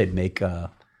surprised. I thought they'd make I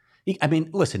mean,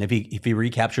 listen, if he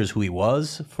recaptures who he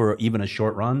was for even a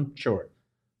short run, sure.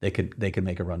 They could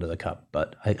make a run to the cup.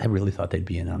 But I really thought they'd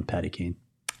be in on Patty Kane.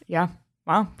 Yeah.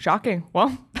 Wow, shocking.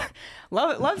 Well,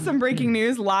 love some breaking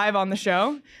news live on the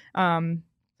show.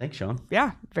 Thanks, Sean.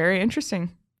 Yeah, very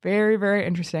interesting. Very, very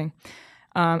interesting.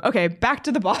 Okay, back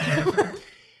to the bottom.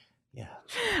 Yeah,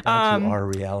 back to our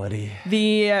reality.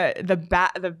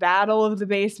 The battle of the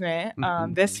basement.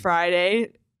 This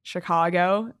Friday,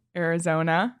 Chicago,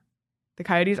 Arizona. The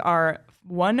Coyotes are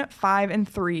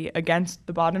 1-5-3 against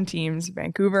the bottom teams: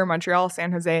 Vancouver, Montreal,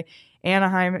 San Jose,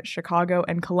 Anaheim, Chicago,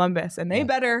 and Columbus. And they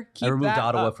better keep I removed that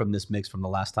Ottawa up. from this mix from the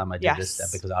last time I did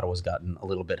this because Ottawa's gotten a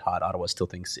little bit hot. Ottawa still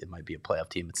thinks it might be a playoff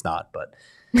team. It's not, but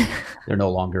they're no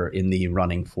longer in the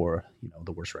running for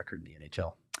the worst record in the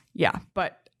NHL. Yeah,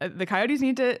 but the Coyotes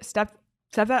need to step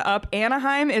that up.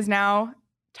 Anaheim is now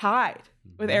tied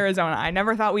with Arizona. I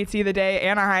never thought we'd see the day.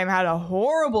 Anaheim had a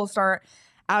horrible start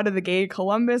out of the gate.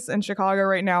 Columbus and Chicago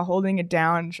right now holding it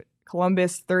down.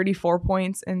 Columbus 34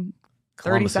 points in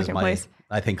 32nd place.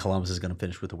 I think Columbus is going to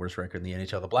finish with the worst record in the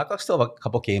NHL. The Blackhawks still have a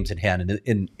couple games in hand.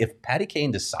 And if Patty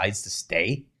Kane decides to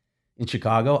stay in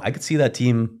Chicago, I could see that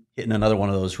team hitting another one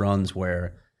of those runs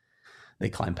where they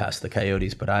climb past the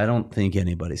Coyotes. But I don't think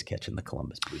anybody's catching the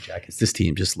Columbus Blue Jackets. This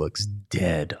team just looks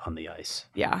dead on the ice.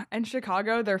 Yeah. And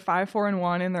Chicago, they're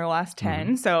 5-4-1 in their last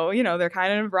 10. So, they're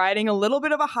kind of riding a little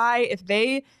bit of a high. If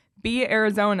they beat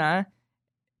Arizona,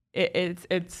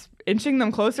 it's inching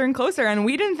them closer and closer, and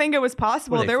we didn't think it was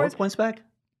possible. There was 4 points back.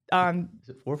 Is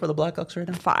it 4 for the Blackhawks right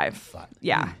now? 5.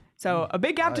 Yeah. So a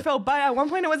big gap to fill, but at one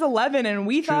point it was 11, and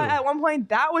we thought at one point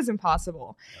that was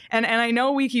impossible. And I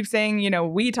know we keep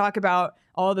saying, we talk about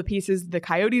all the pieces the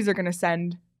Coyotes are going to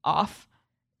send off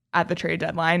at the trade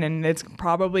deadline, and it's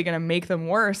probably going to make them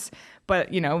worse. But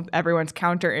everyone's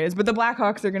counter is, but the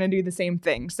Blackhawks are going to do the same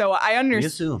thing. So I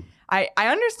understand. I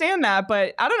understand that,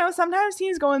 but I don't know. Sometimes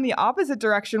teams go in the opposite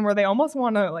direction where they almost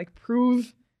want to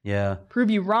prove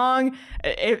you wrong.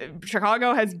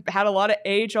 Chicago has had a lot of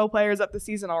AHL players up the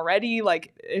season already.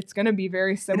 It's going to be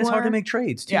very similar. And it's hard to make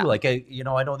trades too. Yeah.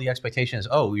 I know the expectation is,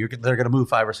 they're going to move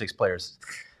 5 or 6 players.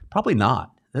 Probably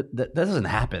not. That doesn't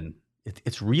happen.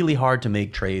 It's really hard to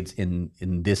make trades in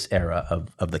this era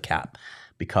of the cap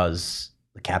because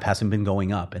the cap hasn't been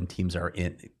going up, and teams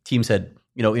had.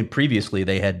 In previously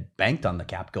they had banked on the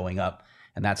cap going up,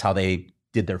 and that's how they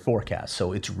did their forecast.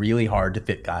 So it's really hard to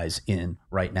fit guys in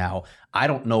right now. I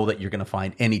don't know that you're going to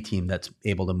find any team that's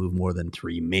able to move more than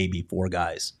 3, maybe 4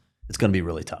 guys. It's going to be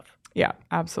really tough. Yeah,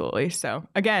 absolutely. So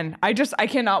again, I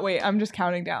cannot wait. I'm just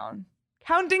counting down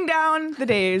the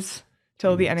days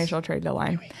till the NHL trade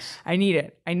deadline. I need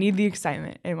it. I need the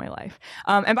excitement in my life.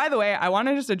 And by the way, I want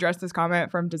to just address this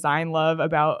comment from Design Love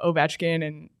about Ovechkin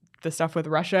and the stuff with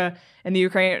Russia and the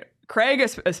Ukraine. Craig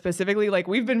specifically,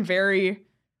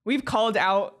 we've called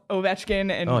out Ovechkin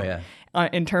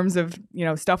and in terms of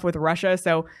stuff with Russia.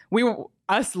 So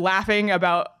us laughing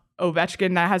about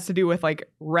Ovechkin, that has to do with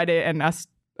Reddit and us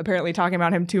apparently talking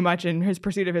about him too much in his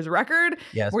pursuit of his record.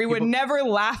 Yes, we would never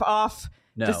laugh off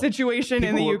the situation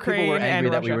in the Ukraine. People were angry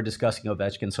and that Russia. we were discussing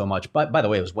Ovechkin so much. But by the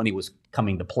way, it was when he was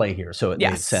coming to play here, so it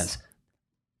made sense.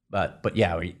 But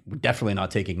yeah, we're definitely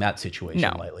not taking that situation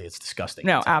lightly. It's disgusting.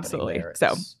 No, absolutely.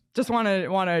 So just want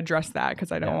to address that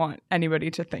because I don't want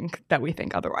anybody to think that we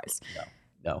think otherwise.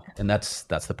 No. And that's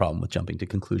the problem with jumping to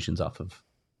conclusions off of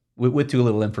with too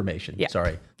little information. Yeah.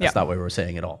 Sorry. That's not what we were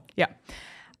saying at all. Yeah.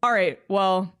 All right.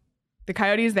 Well, the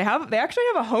Coyotes, they actually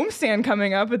have a homestand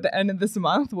coming up at the end of this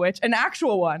month, which an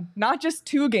actual one, not just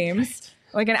 2 games.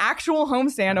 An actual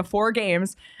homestand of 4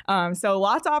 games. So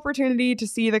lots of opportunity to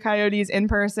see the Coyotes in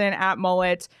person at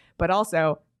Mullet, but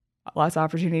also lots of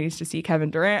opportunities to see Kevin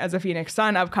Durant as a Phoenix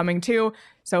Sun upcoming too.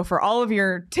 So for all of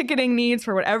your ticketing needs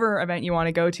for whatever event you want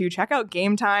to go to, check out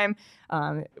Game Time.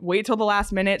 Wait till the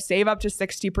last minute, save up to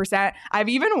 60%. I've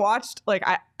even watched,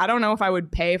 I don't know if I would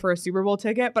pay for a Super Bowl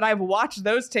ticket, but I've watched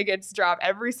those tickets drop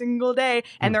every single day.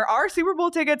 And there are Super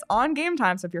Bowl tickets on Game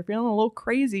Time. So if you're feeling a little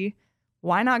crazy,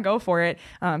 why not go for it?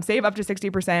 Save up to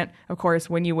 60%, of course,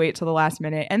 when you wait till the last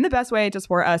minute. And the best way to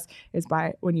support us is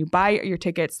when you buy your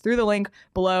tickets through the link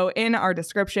below in our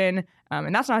description.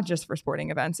 And that's not just for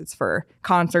sporting events. It's for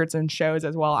concerts and shows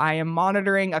as well. I am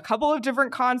monitoring a couple of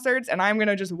different concerts, and I'm going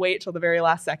to just wait till the very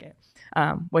last second,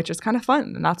 which is kind of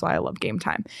fun. And that's why I love Game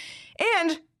Time.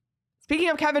 And speaking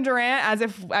of Kevin Durant, as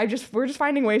if we're just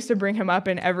finding ways to bring him up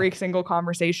in every single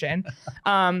conversation.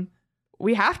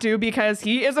 We have to, because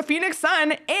he is a Phoenix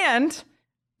Sun, and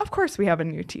of course we have a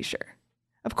new t-shirt.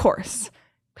 Of course.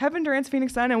 Kevin Durant's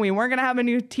Phoenix Sun, and we weren't going to have a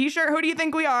new t-shirt. Who do you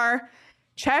think we are?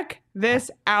 Check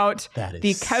this out. That is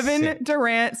the Kevin sick.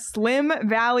 Durant Slim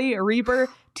Valley Reaper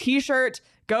t-shirt.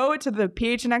 Go to the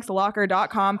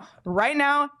phnxlocker.com right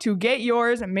now to get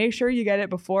yours, and make sure you get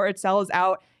it before it sells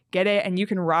out. Get it, and you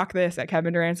can rock this at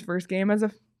Kevin Durant's first game as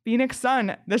a Phoenix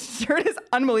Sun. This shirt is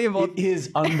unbelievable. It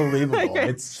is unbelievable.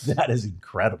 That is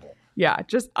incredible. Yeah,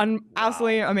 just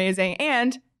absolutely amazing.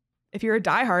 And if you're a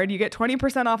diehard, you get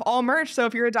 20% off all merch. So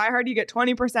if you're a diehard, you get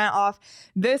 20% off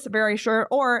this very shirt.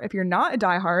 Or if you're not a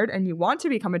diehard and you want to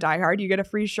become a diehard, you get a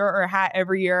free shirt or a hat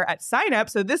every year at sign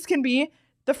up. So this can be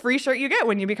the free shirt you get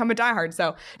when you become a diehard.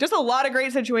 So just a lot of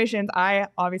great situations. I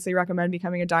obviously recommend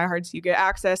becoming a diehard so you get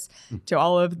access to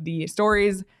all of the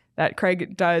stories that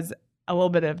Craig does, a little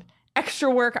bit of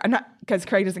extra work. I'm not, because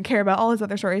Craig doesn't care about all his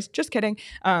other stories. Just kidding.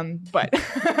 But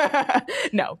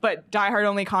no, but diehard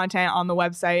only content on the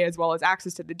website, as well as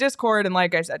access to the Discord. And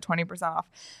like I said, 20% off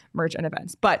merch and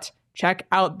events. But check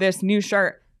out this new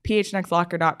shirt,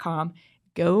 phnxlocker.com.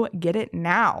 Go get it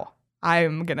now.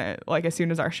 I'm going to, as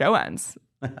soon as our show ends,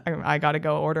 I got to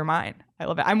go order mine. I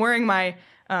love it. I'm wearing my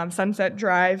Sunset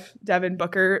Drive Devin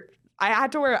Booker. I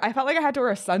felt like I had to wear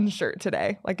a Sun shirt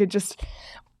today.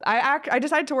 I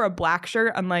decided to wear a black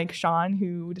shirt, unlike Sean,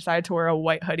 who decided to wear a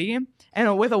white hoodie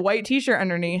and with a white t-shirt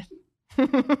underneath.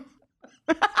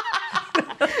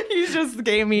 He just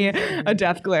gave me a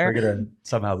death glare. We're going to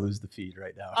somehow lose the feed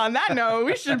right now. On that note,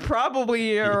 we should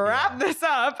probably wrap this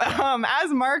up.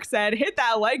 As Mark said, hit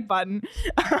that like button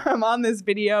on this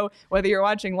video, whether you're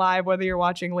watching live, whether you're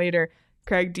watching later.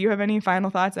 Craig, do you have any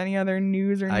final thoughts? Any other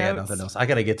news or notes? I got nothing else. I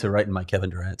got to get to writing my Kevin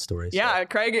Durant story. So. Yeah,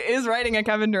 Craig is writing a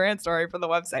Kevin Durant story for the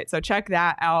website. So check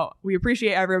that out. We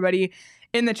appreciate everybody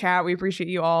in the chat. We appreciate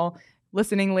you all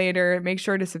listening later. Make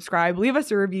sure to subscribe. Leave us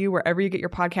a review wherever you get your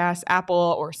podcasts,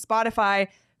 Apple or Spotify.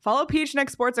 Follow PHNX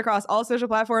Sports across all social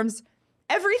platforms.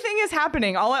 Everything is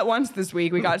happening all at once this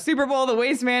week. We got Super Bowl, the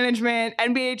Waste Management,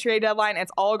 NBA trade deadline.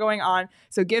 It's all going on.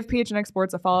 So give PHNX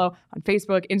Sports a follow on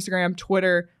Facebook, Instagram,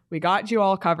 Twitter. We got you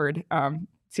all covered.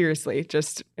 Seriously,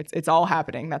 just it's all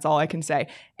happening. That's all I can say.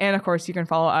 And of course, you can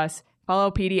follow us. Follow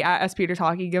PD at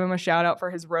SPeterTalkie. Give him a shout out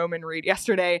for his Roman read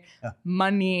yesterday. Yeah.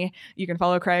 Money. You can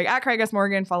follow Craig at Craig S.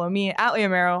 Morgan. Follow me at Leah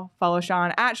Merrill. Follow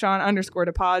Sean at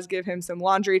Sean_DePaz. Give him some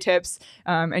laundry tips.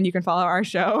 And you can follow our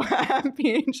show at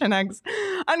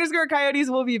PHNX_Coyotes.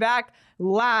 We'll be back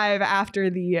live after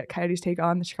the Coyotes take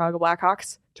on the Chicago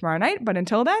Blackhawks tomorrow night. But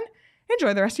until then,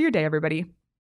 enjoy the rest of your day, everybody.